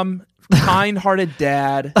 Mom, kind-hearted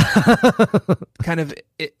dad, kind of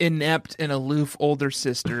inept and aloof older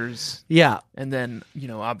sisters. Yeah. And then,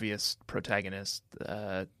 obvious protagonist,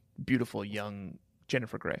 beautiful young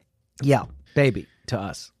Jennifer Grey. Yeah. Baby to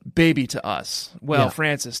us. Baby to us. Well,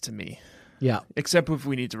 Frances to me. Yeah. Except if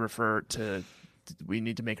we need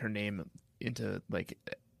to make her name into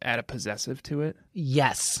add a possessive to it.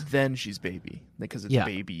 Yes. Then she's baby because it's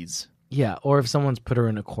babies. Yeah. Or if someone's put her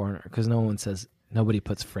in a corner, because nobody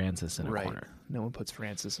puts Frances in a corner. No one puts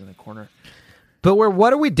Frances in a corner. But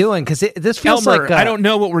what are we doing? Because this feels Elmer, like I don't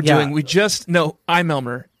know what we're doing. I'm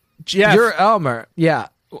Elmer. Jeff, you're Elmer. Yeah.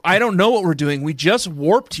 I don't know what we're doing. We just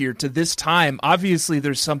warped here to this time. Obviously,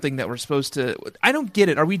 there's something that we're supposed to. I don't get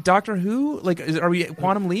it. Are we Doctor Who? Are we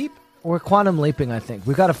Quantum Leap? We're quantum leaping, I think.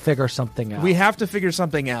 We got to figure something out. We have to figure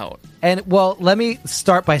something out. And, let me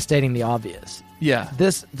start by stating the obvious. Yeah.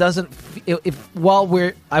 This doesn't...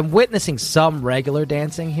 I'm witnessing some regular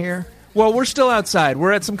dancing here. Well, we're still outside.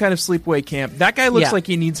 We're at some kind of sleepaway camp. That guy looks like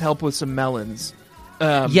he needs help with some melons.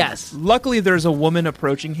 Yes. Luckily, there's a woman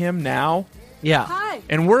approaching him now. Yeah. Hi.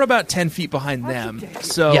 And we're about 10 feet behind them.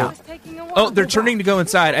 So... Yeah. Oh, they're turning to go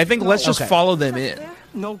inside. I think let's just follow them in.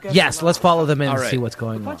 Yes, let's follow them in and see what's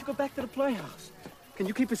going on. Why don't you go back to the playhouse? Can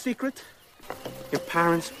you keep a secret? Your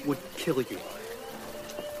parents would kill you.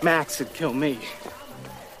 Max would kill me.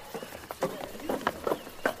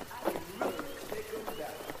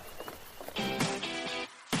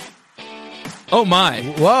 Oh my.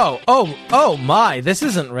 Whoa. Oh my. This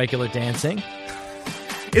isn't regular dancing.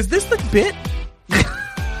 Is this the bit?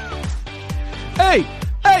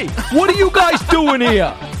 Hey, what are you guys doing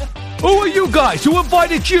here? Who are you guys? Who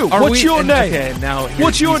invited you? What's your name? Okay, now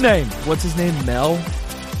what's your name? What's his name? Mel?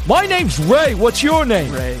 My name's Ray. What's your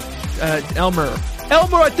name? Ray. Elmer.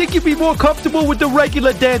 Elmer, I think you'd be more comfortable with the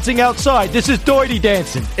regular dancing outside. This is dirty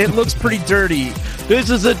dancing. It looks pretty dirty. This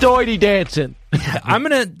is a dirty dancing. I'm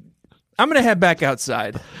gonna head back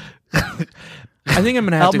outside. I think I'm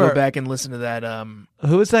gonna have to go back and listen to that.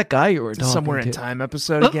 Who is that guy you were talking Somewhere to? in Time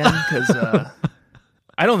episode again? Because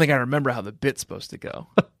I don't think I remember how the bit's supposed to go.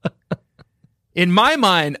 In my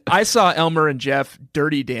mind, I saw Elmer and Jeff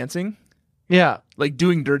dirty dancing. Yeah.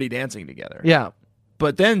 Doing dirty dancing together. Yeah.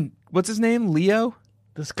 But then, what's his name? Leo?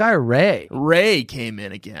 This guy, Ray. Ray came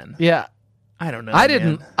in again. Yeah. I don't know.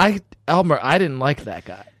 Elmer, I didn't like that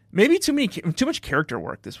guy. Maybe too much character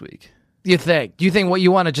work this week. You think? Do you think what you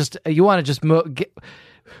want to just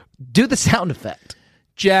do the sound effect?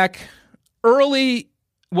 Jack,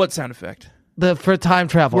 what sound effect? For time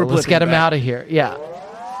travel. Let's get him out of here. Yeah.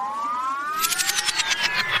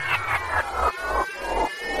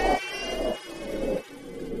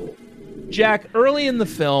 Jack, early in the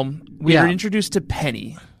film, we are introduced to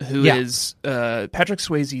Penny, who is Patrick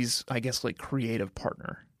Swayze's, I guess, creative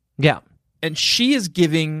partner. Yeah. And she is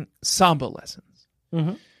giving samba lessons.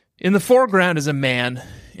 Mm-hmm. In the foreground is a man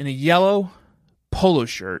in a yellow polo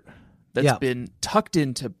shirt that's been tucked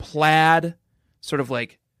into plaid, sort of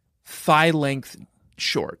thigh-length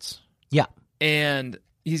shorts. Yeah. And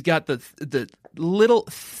he's got the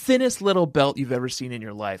thinnest little belt you've ever seen in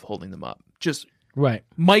your life holding them up. Just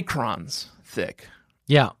microns thick.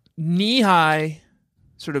 Yeah. Knee-high,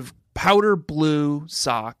 sort of powder blue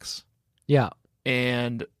socks. Yeah.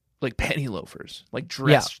 And penny loafers,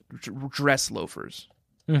 dress loafers.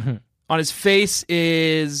 Mm-hmm. On his face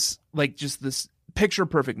is just this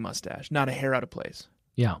picture-perfect mustache, not a hair out of place.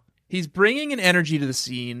 Yeah. He's bringing an energy to the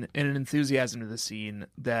scene and an enthusiasm to the scene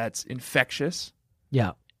that's infectious.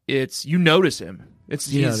 Yeah. You notice him.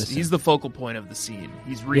 He's the focal point of the scene.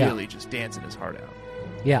 He's really just dancing his heart out.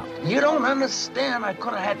 Yeah. You don't understand. I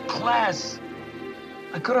could have had class.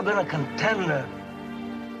 I could have been a contender.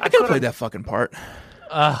 I could have played that fucking part.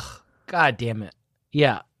 Ugh. God damn it.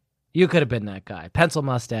 Yeah. You could have been that guy. Pencil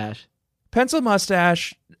mustache.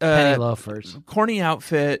 Penny loafers. Corny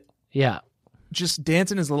outfit. Yeah. Just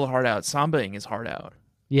dancing his little heart out. Sambaing his heart out.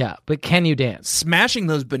 Yeah. But can you dance? Smashing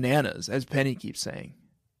those bananas, as Penny keeps saying.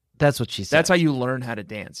 That's what she said. That's how you learn how to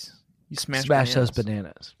dance. You smash those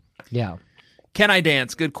bananas. Yeah. Can I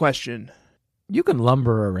dance? Good question. You can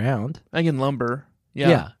lumber around. I can lumber.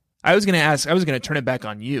 Yeah. I was going to turn it back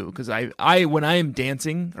on you because I when I am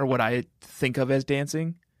dancing or what I think of as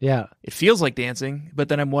dancing, it feels like dancing, but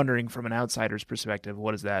then I'm wondering from an outsider's perspective,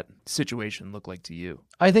 what does that situation look like to you?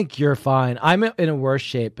 I think you're fine. I'm in a worse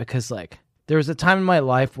shape because there was a time in my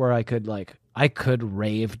life where I could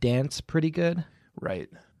rave dance pretty good. Right.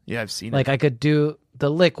 Yeah, I've seen it. I could do the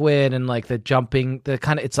liquid and the jumping,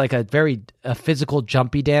 it's a very physical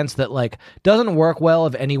jumpy dance that doesn't work well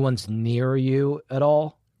if anyone's near you at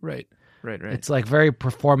all. Right. Right. It's like very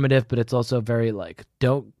performative, but it's also very like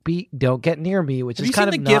don't get near me, which Have is you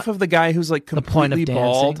kind seen of the gif of the guy who's like completely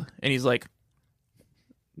bald and he's like,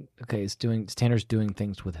 okay, Tanner's doing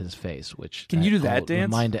things with his face, which can you do that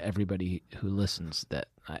dance? Remind everybody who listens that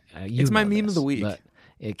it's my meme of the week. But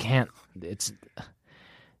it can't. It's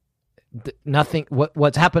nothing.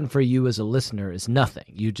 What's happened for you as a listener is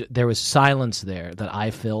nothing. There was silence there that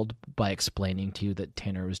I filled by explaining to you that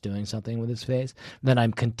Tanner was doing something with his face. Then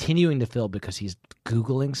I'm continuing to fill because he's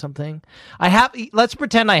Googling something. Let's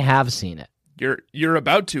pretend I have seen it. You're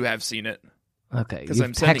about to have seen it. Okay, because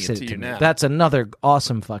I'm sending it to you now. That's another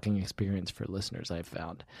awesome fucking experience for listeners I've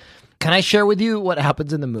found. Can I share with you what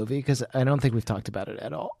happens in the movie? Because I don't think we've talked about it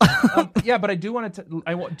at all. Yeah, but I do want to.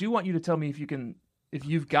 Do want you to tell me if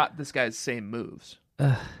you've got this guy's same moves.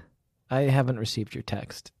 I haven't received your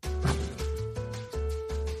text.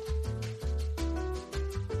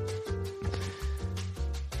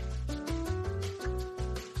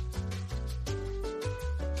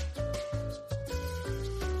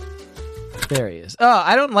 There he is. Oh,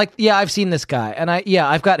 I don't like. Yeah, I've seen this guy, and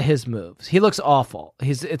I've got his moves. He looks awful.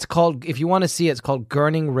 It's called. If you want to see it, it's called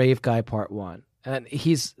Gurning Rave Guy Part 1, and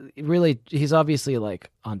he's obviously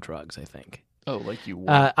like on drugs. I think. Oh, like you?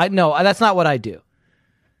 No, that's not what I do.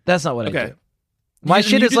 That's not what I do. My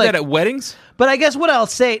shit is like that at weddings. But I guess what I'll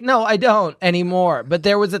say, no, I don't anymore. But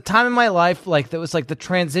there was a time in my life that was like the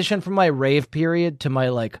transition from my rave period to my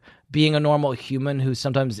like being a normal human who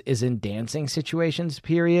sometimes is in dancing situations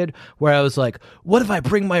period, where I was like, what if I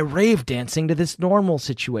bring my rave dancing to this normal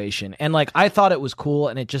situation? And like I thought it was cool,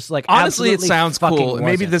 and it just like honestly it sounds cool. Wasn't.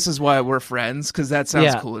 Maybe this is why we're friends, because that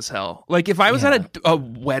sounds cool as hell. Like if I was at a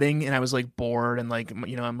wedding and I was like bored and like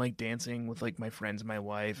I'm like dancing with like my friends and my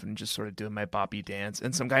wife and just sort of doing my boppy dance,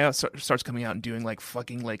 and some guy starts coming out and doing like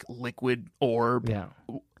fucking like liquid orb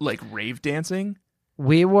like rave dancing.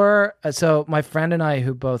 We were, so my friend and I,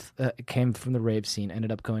 who both came from the rave scene,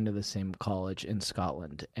 ended up going to the same college in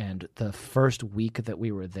Scotland. And the first week that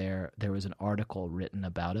we were there, there was an article written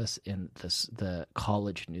about us in the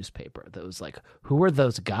college newspaper that was like, who were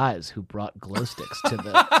those guys who brought glow sticks to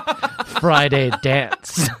the Friday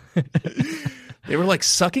dance? They were like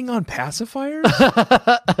sucking on pacifiers?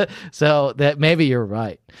 So that maybe you're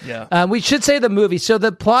right. Yeah. We should say the movie. So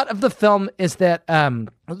the plot of the film is that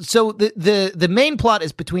so the main plot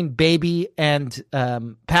is between Baby and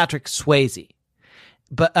Patrick Swayze.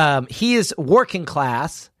 But he is working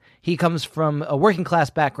class. He comes from a working class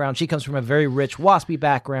background. She comes from a very rich, waspy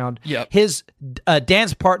background. Yep. His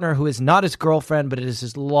dance partner, who is not his girlfriend, but it is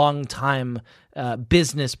his longtime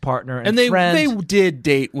business partner and friend. They did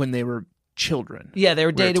date when they were children. Yeah, they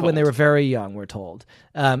were dated when they were very young, we're told.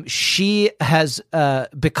 She has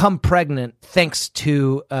become pregnant thanks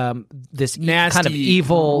to this nasty, kind of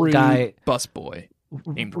evil rude guy, busboy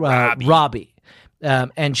named Robbie.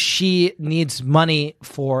 And she needs money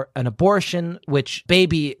for an abortion, which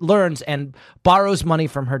Baby learns and borrows money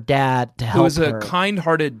from her dad to help her. Who is a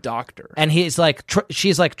kind-hearted doctor. And he's like,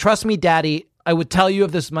 she's like, trust me, Daddy, I would tell you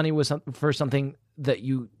if this money was for something that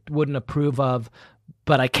you wouldn't approve of,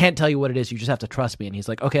 but I can't tell you what it is. You just have to trust me. And he's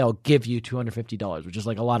like, okay, I'll give you $250, which is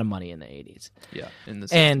like a lot of money in the 80s. Yeah, in the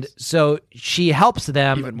 60s. And so she helps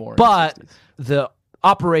them, even more, but the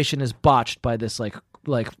operation is botched by this like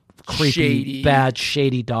creepy,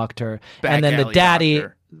 shady doctor. And then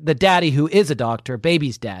the daddy who is a doctor,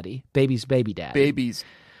 Baby's baby daddy,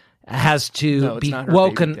 has to be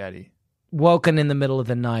woken in the middle of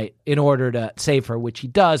the night in order to save her, which he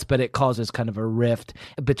does, but it causes kind of a rift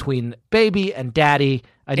between Baby and Daddy.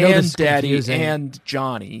 I know this is confusing. And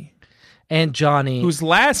Johnny. And Johnny. Whose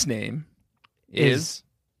last name is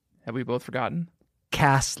have we both forgotten?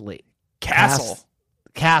 Castle.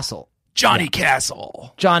 Johnny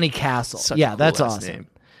Castle. Johnny Castle. Such yeah, a cool that's last awesome. Name.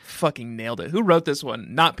 Fucking nailed it. Who wrote this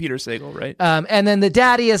one? Not Peter Sagal, right? And then the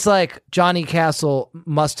daddy is like, Johnny Castle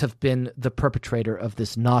must have been the perpetrator of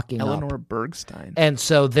this knocking Eleanor up. Bergstein. And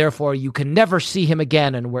so therefore you can never see him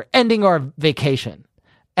again, and we're ending our vacation.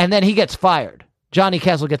 And then he gets fired. Johnny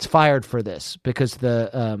Castle gets fired for this because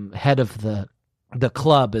the head of the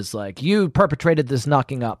club is like, you perpetrated this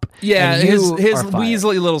knocking up. Yeah, his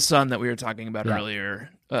Weasley little son that we were talking about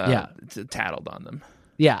earlier tattled on them.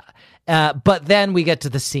 Yeah. But then we get to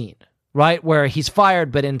the scene, right, where he's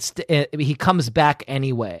fired, but he comes back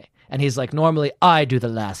anyway. And he's like, normally I do the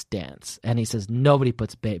last dance. And he says, nobody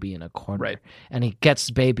puts Baby in a corner. Right. And he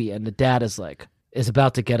gets Baby, and the dad is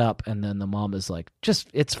about to get up. And then the mom is like,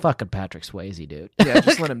 it's fucking Patrick Swayze, dude. Yeah,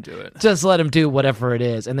 just let him do it. Just let him do whatever it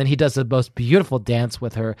is. And then he does the most beautiful dance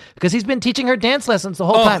with her because he's been teaching her dance lessons the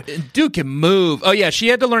whole time. Dude can move. Oh, yeah, she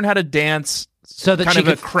had to learn how to dance so that kind she of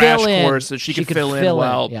a could crash fill in, course, so she could fill in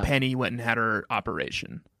while yeah. Penny went and had her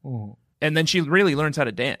operation. Ooh. And then she really learns how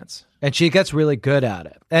to dance. And she gets really good at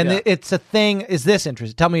it. And it's a thing. Is this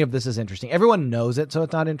interesting? Tell me if this is interesting. Everyone knows it, so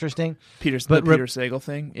it's not interesting. The Peter Sagal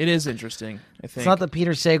thing? It is interesting, I think. It's not the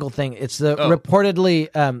Peter Sagal thing. It's the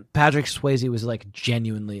reportedly Patrick Swayze was like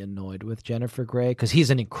genuinely annoyed with Jennifer Grey because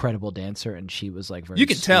he's an incredible dancer and she was like very You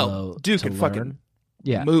can slow tell. Dude to can learn. fucking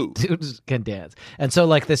yeah, move. Dude can dance. And so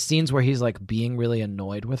like the scenes where he's like being really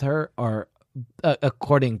annoyed with her are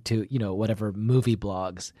according to, whatever movie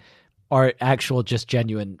blogs, are actual just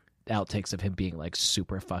genuine outtakes of him being like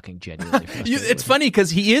super fucking genuinely frustrated. It's funny because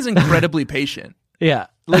he is incredibly patient. Yeah.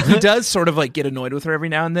 Like he does sort of like get annoyed with her every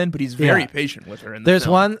now and then, but he's very patient with her. There's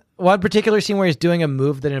one particular scene where he's doing a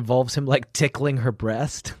move that involves him like tickling her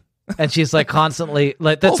breast. And she's like constantly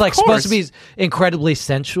like that's like supposed to be incredibly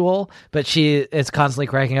sensual, but she is constantly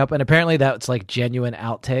cracking up. And apparently that's like genuine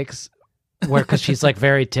outtakes where because she's like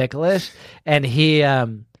very ticklish. And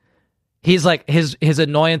he's like his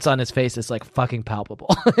annoyance on his face is like fucking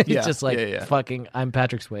palpable. He's just like fucking I'm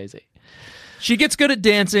Patrick Swayze. She gets good at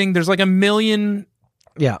dancing. There's like a million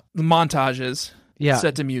montages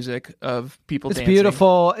set to music of people dancing.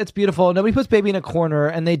 It's beautiful. Nobody puts Baby in a corner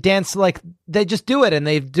and they dance like they just do it and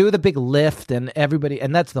they do the big lift and everybody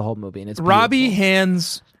and that's the whole movie and it's Robbie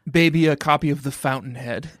hands Baby a copy of The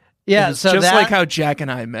Fountainhead. Yeah, so just like how Jack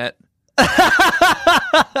and I met.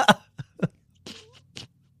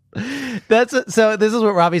 So this is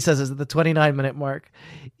what Robbie says is at the 29-minute mark.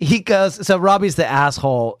 He goes, so Robbie's the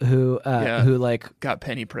asshole who like got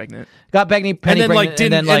Penny pregnant. Got Penny pregnant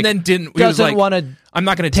and then didn't doesn't want to I'm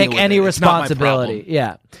not going to take any responsibility.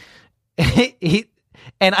 Yeah. he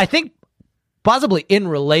and I think possibly in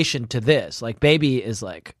relation to this, like Baby is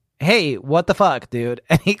like, "Hey, what the fuck, dude?"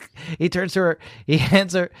 And he turns to her, he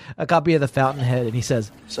hands her a copy of The Fountainhead and he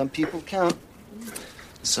says, "Some people count.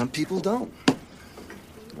 Some people don't.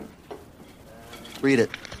 Read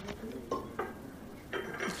it.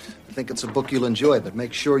 I think it's a book you'll enjoy, but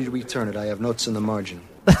make sure you return it. I have notes in the margin."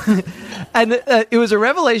 And it was a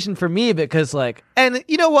revelation for me because, like, and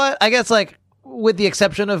you know what? I guess, like, with the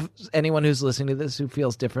exception of anyone who's listening to this who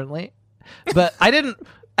feels differently, but I didn't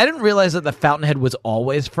realize that The Fountainhead was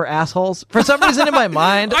always for assholes. For some reason in my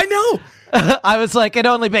mind, I know. I was like, it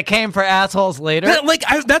only became for assholes later.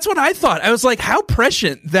 That's what I thought. I was like, how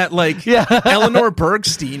prescient that Eleanor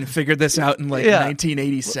Bergstein figured this out in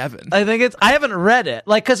 1987. I think I haven't read it.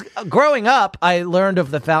 Like, because growing up, I learned of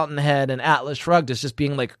The Fountainhead and Atlas Shrugged as just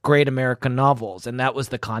being like great American novels. And that was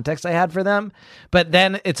the context I had for them. But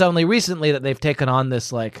then it's only recently that they've taken on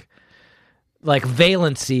this like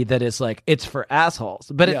valency that is like it's for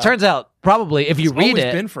assholes, but it turns out probably if you read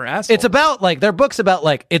it, been for assholes. It's about like their books about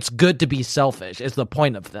like it's good to be selfish is the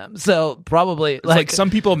point of them. So probably like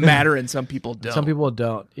some people matter and some people don't. Some people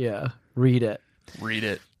don't. Yeah, read it.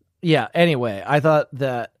 Yeah. Anyway, I thought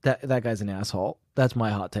that guy's an asshole. That's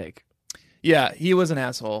my hot take. Yeah, he was an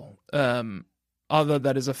asshole. Although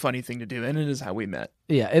that is a funny thing to do, and it is how we met.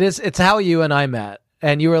 Yeah, it is. It's how you and I met,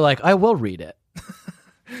 and you were like, I will read it.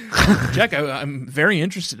 Jack, I'm very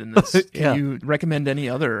interested in this. Can you recommend any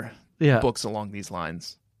other books along these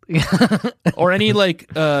lines? Or any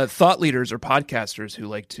thought leaders or podcasters who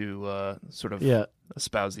like to sort of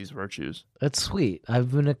espouse these virtues? That's sweet. I've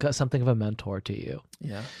been something of a mentor to you.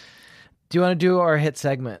 Yeah. Do you want to do our hit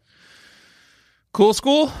segment? Cool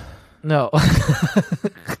School? No.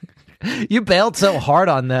 You bailed so hard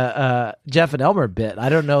on the Jeff and Elmer bit. I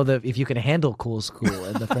don't know if you can handle Cool School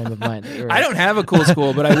in the frame of mind. I don't have a Cool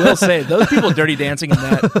School, but I will say those people dirty dancing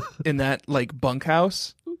in that like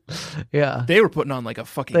bunkhouse. Yeah, they were putting on like a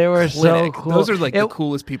fucking. They were clinic. so cool. Those are like the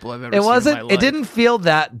coolest people I've ever seen. It wasn't. In my life. It didn't feel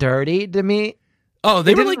that dirty to me. Oh,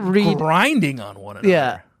 they were like grinding on one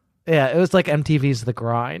another. Yeah. It was like MTV's The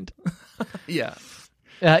Grind. Yeah.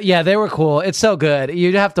 Yeah, they were cool. It's so good.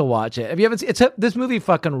 You'd have to watch it. If you haven't seen this movie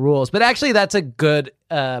fucking rules. But actually, that's a good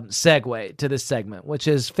segue to this segment, which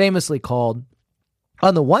is famously called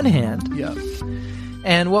On the One Hand. Yeah.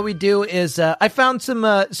 And what we do is I found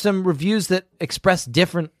some reviews that express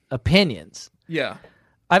different opinions. Yeah.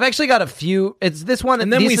 I've actually got a few. It's this one.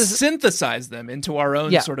 And then we synthesize them into our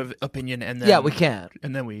own sort of opinion. And then, we can.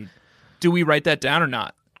 And then do we write that down or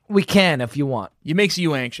not? We can if you want. It makes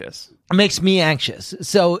you anxious. It makes me anxious.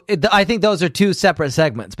 So I think those are two separate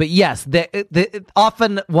segments. But yes,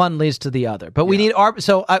 often one leads to the other. But we need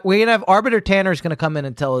so we're gonna have Arbiter Tanner's gonna come in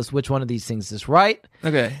and tell us which one of these things is right.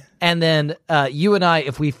 Okay. And then you and I,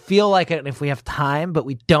 if we feel like it, and if we have time, but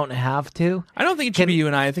we don't have to. I don't think it should be you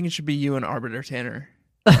and I think it should be you and Arbiter Tanner.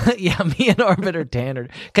 Yeah, me and Arbiter Tanner.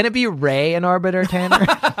 Can it be Ray and Arbiter Tanner?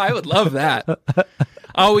 I would love that.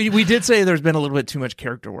 Oh, we did say there's been a little bit too much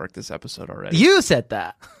character work this episode already. You said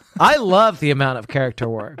that. I love the amount of character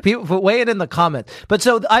work. People weigh it in the comments. But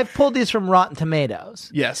so I've pulled these from Rotten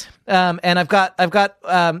Tomatoes. Yes. And I've got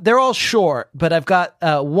they're all short, but I've got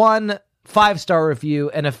 1 5-star review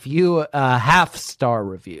and a few half-star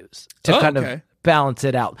reviews to kind of balance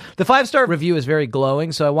it out. The 5-star review is very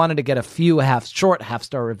glowing, so I wanted to get a few short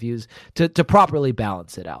half-star reviews to properly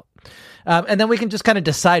balance it out. And then we can just kind of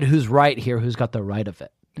decide who's right here, who's got the right of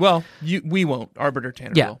it. Well, we won't. Arbiter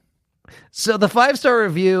Tanner will. So the 5-star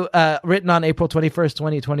review written on April 21st,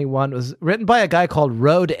 2021 was written by a guy called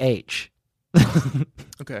Road H.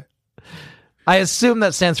 Okay. I assume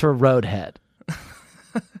that stands for Roadhead.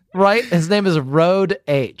 Right? His name is Road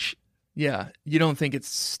H. Yeah. You don't think it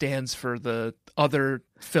stands for the other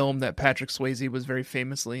film that Patrick Swayze was very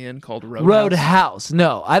famously in called Roadhouse? Roadhouse.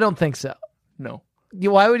 No, I don't think so. No.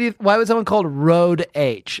 Why would someone called Road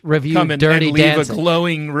H review Come Dirty and leave Dancing? a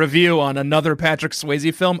glowing review on another Patrick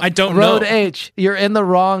Swayze film? I don't know. Road H, you're in the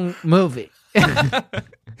wrong movie.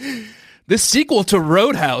 This sequel to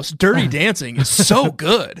Roadhouse, Dirty Dancing, is so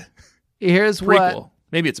good. Here's prequel.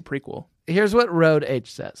 Maybe it's a prequel. Here's what Road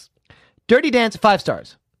H says. Dirty Dancing, 5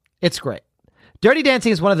 stars. It's great. Dirty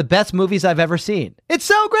Dancing is one of the best movies I've ever seen. It's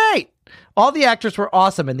so great. All the actors were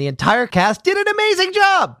awesome and the entire cast did an amazing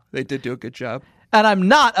job. They did do a good job. And I'm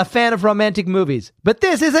not a fan of romantic movies, but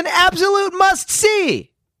this is an absolute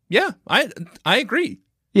must-see. Yeah, I agree.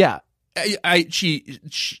 Yeah.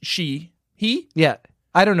 He? Yeah.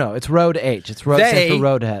 I don't know. It's Road H. It's Road They for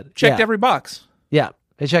Roadhead. checked every box. Yeah.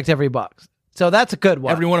 They checked every box. So that's a good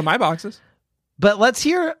one. Every one of my boxes. But let's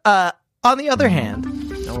hear, on the other hand.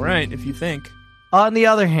 All right, if you think. On the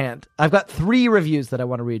other hand, I've got 3 reviews that I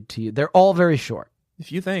want to read to you. They're all very short.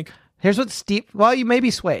 If you think. Here's what Steve... Well, you may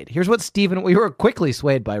be swayed. Here's what Stephen... We were quickly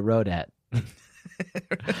swayed by Roadhead. Don't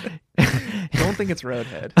think it's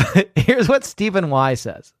Roadhead. Here's what Stephen Y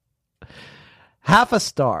says. 0.5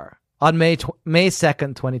 star on May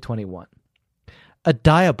 2nd, 2021. A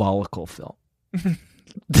diabolical film.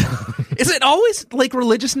 Is it always like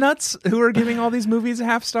religious nuts who are giving all these movies a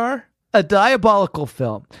 0.5 star? A diabolical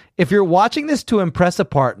film. If you're watching this to impress a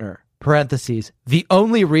partner, parentheses, the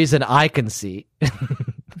only reason I can see...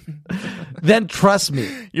 then trust me,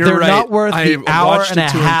 they're right. not worth the hour and a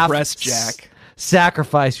half Jack.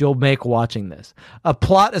 Sacrifice you'll make watching this. A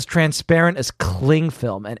plot as transparent as cling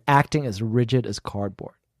film and acting as rigid as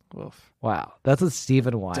cardboard. Oof. Wow, that's what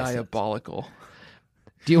Stephen Y says. Diabolical.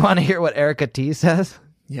 Do you want to hear what Erica T says?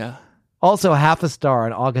 Yeah. Also 0.5 star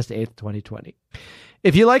on August 8th, 2020.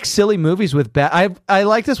 If you like silly movies with bad... I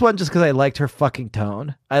like this one just because I liked her fucking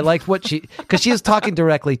tone. I liked what she... Because she is talking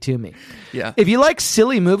directly to me. Yeah. If you like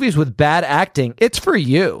silly movies with bad acting, it's for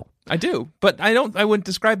you. I do, but I wouldn't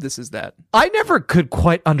describe this as that. I never could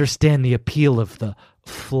quite understand the appeal of the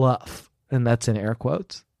fluff. And that's in air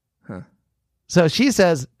quotes. Huh. So she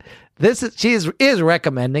says, she is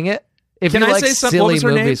recommending it. If Can you I like say something? silly What was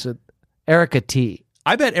her movies name? with Erica T.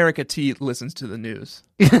 I bet Erica T listens to the news.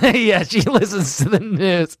 Yeah, she listens to the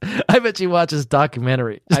news. I bet she watches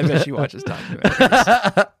documentaries. I bet she watches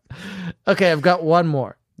documentaries. Okay, I've got one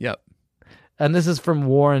more. Yep. And this is from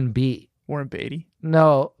Warren B. Warren Beatty?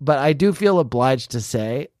 No, but I do feel obliged to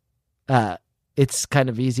say it's kind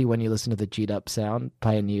of easy when you listen to the G'd up sound,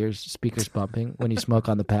 Pioneer's speakers bumping, when you smoke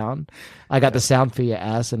on the pound. I got the sound for your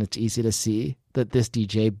ass, and it's easy to see that this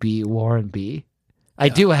DJ be Warren B. I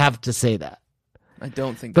do have to say that. I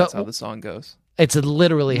don't think that's how the song goes. It's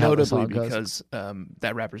literally how the song Notably goes. because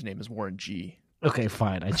that rapper's name is Warren G. Okay,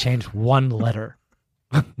 fine. I changed one letter.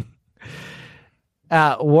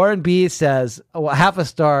 Warren B says, 0.5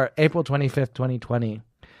 star, April 25th, 2020.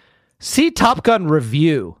 See Top Gun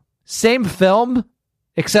review. Same film,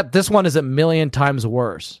 except this one is 1,000,000 times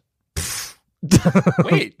worse.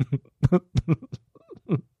 Wait.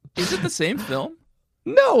 Is it the same film?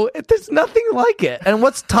 No, there's nothing like it. And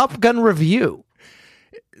what's Top Gun review?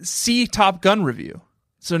 See Top Gun review.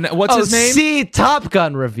 So what's his name? See Top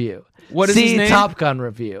Gun review. What is his name? Top Gun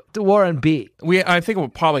review. Warren B. I think we're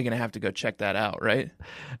probably going to have to go check that out, right?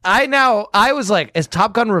 I was like, is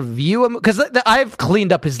Top Gun review? Because I've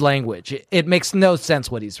cleaned up his language. It makes no sense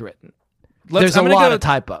what he's written. There's a lot of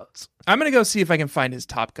typos. I'm going to go see if I can find his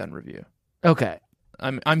Top Gun review. Okay.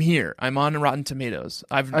 I'm here. I'm on Rotten Tomatoes.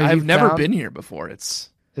 I've never been here before. It's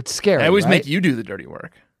scary. I always right? make you do the dirty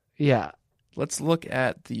work. Yeah. Let's look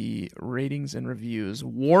at the ratings and reviews.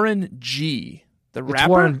 Warren G, the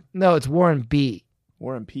rapper. It's Warren B.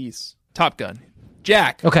 Warren Peace. Top Gun.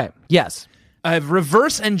 Jack. Okay. Yes. I've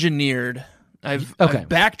reverse engineered. I've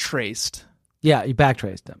backtraced. Yeah, you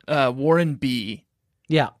backtraced him. Warren B.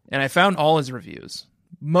 Yeah. And I found all his reviews.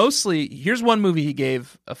 mostly, here's one movie he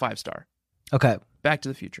gave a 5-star. Okay. Back to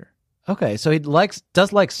the Future. Okay, so he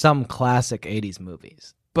does like some classic 80s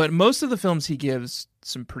movies. But most of the films he gives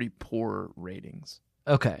some pretty poor ratings.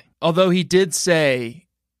 Okay. Although he did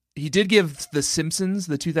give The Simpsons,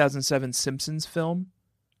 the 2007 Simpsons film.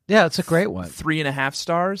 Yeah, it's a great one. 3.5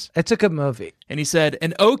 stars. It's a good movie. And he said,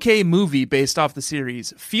 an okay movie based off the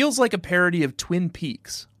series feels like a parody of Twin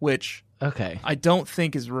Peaks, which I don't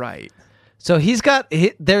think is right. So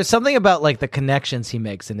there's something about like the connections he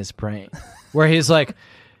makes in his brain where he's like,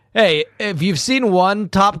 hey, if you've seen one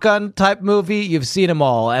Top Gun type movie, you've seen them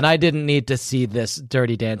all. And I didn't need to see this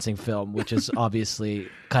Dirty Dancing film, which is obviously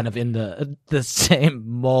kind of in the same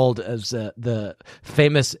mold as the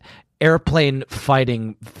famous airplane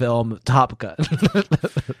fighting film Top Gun.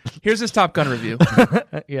 Here's his Top Gun review.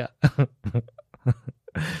 Yeah.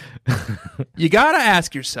 You gotta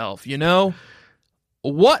ask yourself,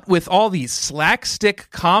 what with all these slackstick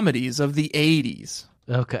comedies of the 80s?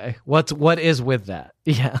 Okay. What is with that?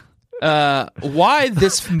 Yeah. Why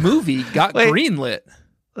this movie got greenlit.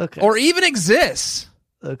 Okay. Or even exists.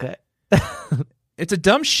 Okay. It's a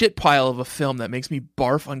dumb shit pile of a film that makes me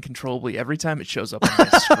barf uncontrollably every time it shows up on my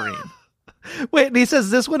screen. Wait, and he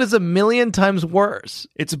says this one is 1,000,000 times worse.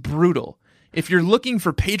 It's brutal. If you're looking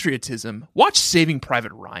for patriotism, watch Saving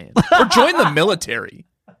Private Ryan or join the military.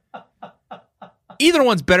 Either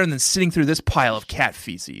one's better than sitting through this pile of cat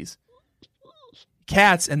feces.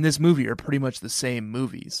 Cats and this movie are pretty much the same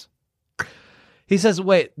movies. He says,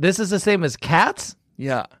 wait, this is the same as Cats?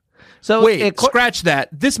 Yeah. So wait, scratch that.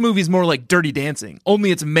 This movie's more like Dirty Dancing,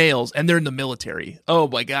 only it's males and they're in the military. Oh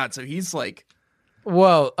my God. So he's like...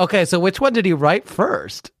 Whoa. Okay, so which one did he write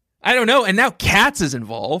first? I don't know. And now Cats is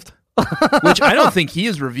involved, which I don't think he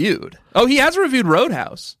has reviewed. Oh, he has reviewed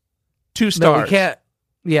Roadhouse. 2 stars. No, we can't.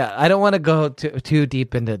 Yeah, I don't want to go too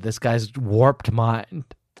deep into this guy's warped mind.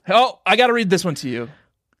 Oh, I got to read this one to you.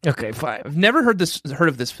 Okay, fine. I've never heard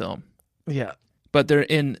of this film. Yeah. But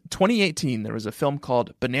in 2018, there was a film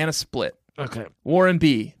called Banana Split. Okay. Warren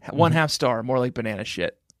B., 1/2 star, more like banana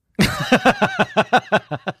shit.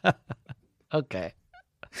 Okay.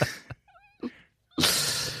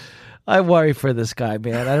 I worry for this guy,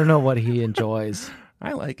 man. I don't know what he enjoys.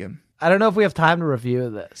 I like him. I don't know if we have time to review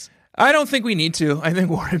this. I don't think we need to. I think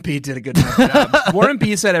Warren B. did a good job. Warren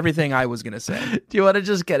B. said everything I was going to say. Do you want to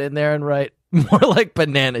just get in there and write more like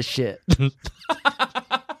banana shit?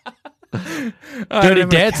 Dirty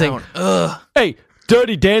Dancing. Ugh. Hey,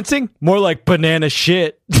 Dirty Dancing? More like banana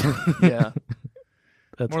shit. Yeah.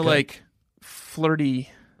 That's more good. like flirty.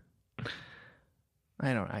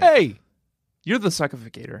 I don't know. Hey. You're the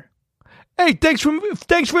suckificator. Hey, thanks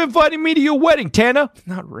for inviting me to your wedding, Tanner.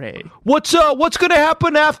 Not Ray. What's gonna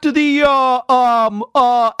happen after the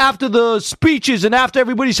after the speeches and after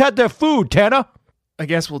everybody's had their food, Tanner? I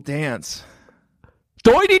guess we'll dance.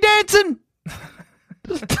 Dirty Dancing?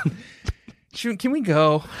 Can we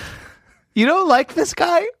go? You don't like this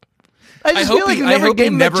guy? I hope feel like he, you never I hope gave he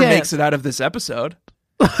him never a chance. makes it out of this episode.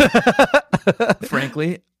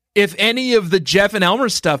 Frankly, if any of the Jeff and Elmer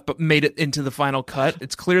stuff made it into the final cut,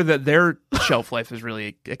 it's clear that their shelf life is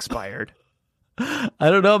really expired. I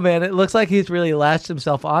don't know, man. It looks like he's really latched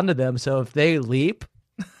himself onto them. So if they leap,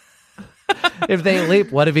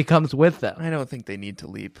 what if he comes with them? I don't think they need to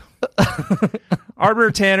leap.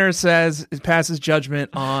 Arbiter Tanner says it passes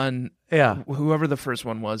judgment on whoever the first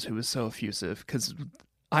one was who was so effusive, because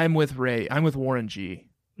I'm with Ray. I'm with Warren G.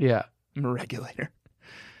 Yeah. I'm a regulator.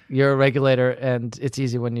 You're a regulator, and it's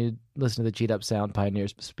easy when you listen to the G'd Up Sound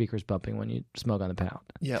Pioneers speakers bumping when you smoke on the pound.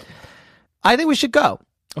 Yeah. I think we should go.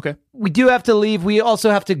 Okay. We do have to leave. We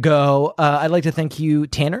also have to go. I'd like to thank you,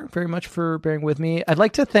 Tanner, very much for bearing with me. I'd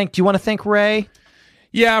like to do you want to thank Ray?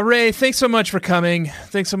 Yeah, Ray, thanks so much for coming.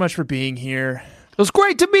 Thanks so much for being here. It was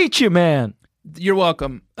great to meet you, man. You're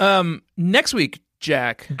welcome. Next week,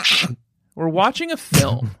 Jack, we're watching a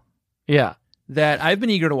film. Yeah. That I've been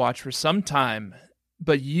eager to watch for some time,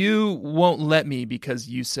 but you won't let me because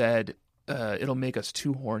you said it'll make us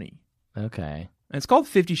too horny. Okay. And it's called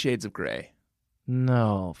 50 Shades of Grey.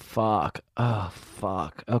 No, fuck. Oh,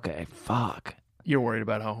 fuck. Okay, fuck. You're worried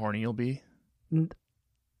about how horny you'll be?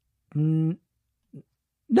 No.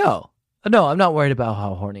 No, I'm not worried about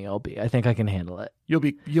how horny I'll be. I think I can handle it.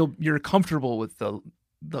 You're comfortable with the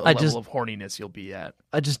level of horniness you'll be at.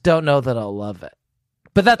 I just don't know that I'll love it.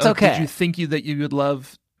 But that's okay. Did you think that you would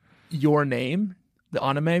love Your Name, the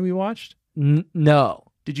anime we watched?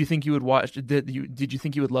 No. Did you think you would watch? Did you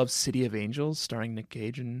think you would love City of Angels, starring Nick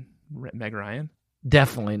Cage and Meg Ryan?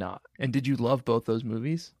 Definitely not. And did you love both those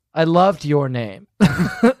movies? I loved Your Name.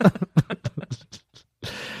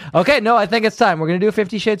 Okay, no, I think it's time. We're going to do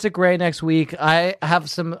 50 Shades of Grey next week. I have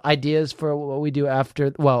some ideas for what we do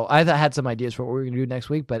after. Well, I had some ideas for what we're going to do next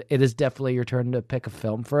week, but it is definitely your turn to pick a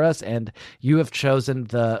film for us. And you have chosen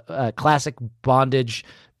the classic bondage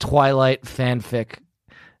Twilight fanfic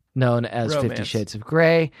known as Romance. 50 Shades of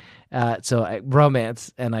Grey.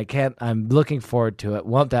 Romance, and I'm looking forward to it.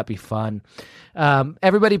 Won't that be fun?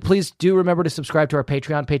 Everybody, please do remember to subscribe to our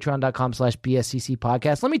Patreon, patreon.com/BSCC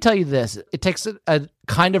podcast. Let me tell you this. It takes a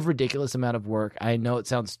kind of ridiculous amount of work. I know it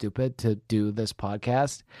sounds stupid to do this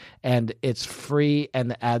podcast, and it's free, and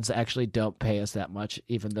the ads actually don't pay us that much,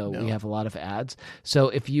 even though we have a lot of ads. So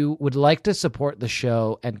if you would like to support the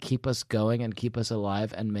show and keep us going and keep us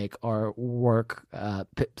alive and make our work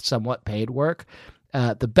somewhat paid work,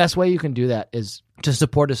 the best way you can do that is to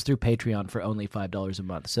support us through Patreon for only $5 a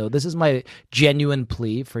month. So this is my genuine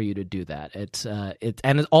plea for you to do that.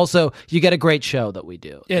 And also you get a great show that we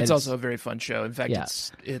do. It's also a very fun show. In fact,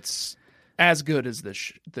 it's as good as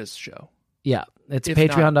this show. Yeah, it's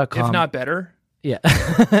patreon.com. If not better. Yeah.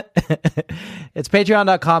 It's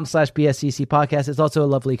patreon.com/BSCC podcast. It's also a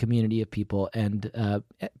lovely community of people. And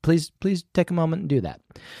please take a moment and do that.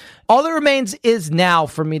 All that remains is now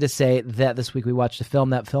for me to say that this week we watched a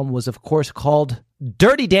film. That film was, of course, called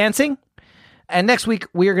Dirty Dancing. And next week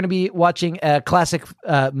we are going to be watching a classic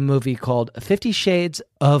movie called 50 Shades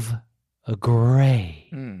of Grey.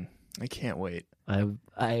 I can't wait.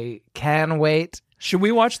 I can wait. Should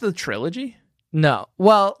we watch the trilogy? No.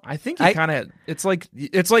 Well, I think it's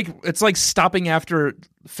like stopping after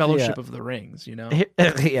Fellowship of the Rings, you know?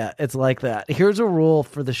 Yeah, it's like that. Here's a rule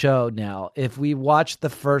for the show now. If we watch the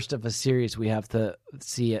first of a series, we have to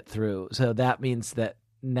see it through. So that means that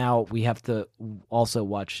now we have to also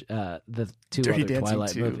watch the two Dirty other Dancing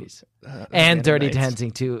Twilight 2, and movies. And Havana Dirty Nights.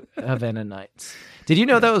 Dancing 2, Havana Nights. Did you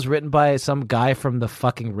know that was written by some guy from the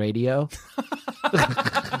fucking radio?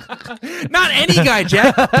 Not any guy,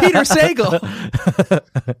 Jack. Peter Sagal.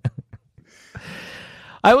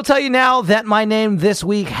 I will tell you now that my name this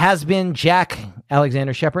week has been Jack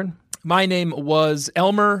Alexander Shepard. My name was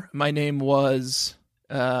Elmer. My name was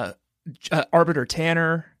Arbiter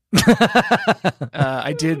Tanner.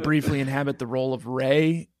 I did briefly inhabit the role of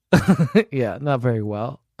Ray. Yeah, not very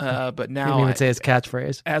well. But now you didn't even say his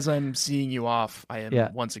catchphrase. As I'm seeing you off, I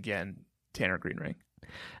am once again Tanner Greenring.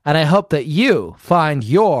 And I hope that you find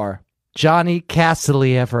your Johnny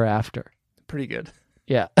Cassidy ever after. Pretty good.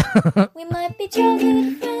 Yeah. We might be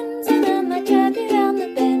childhood friends and I might drive you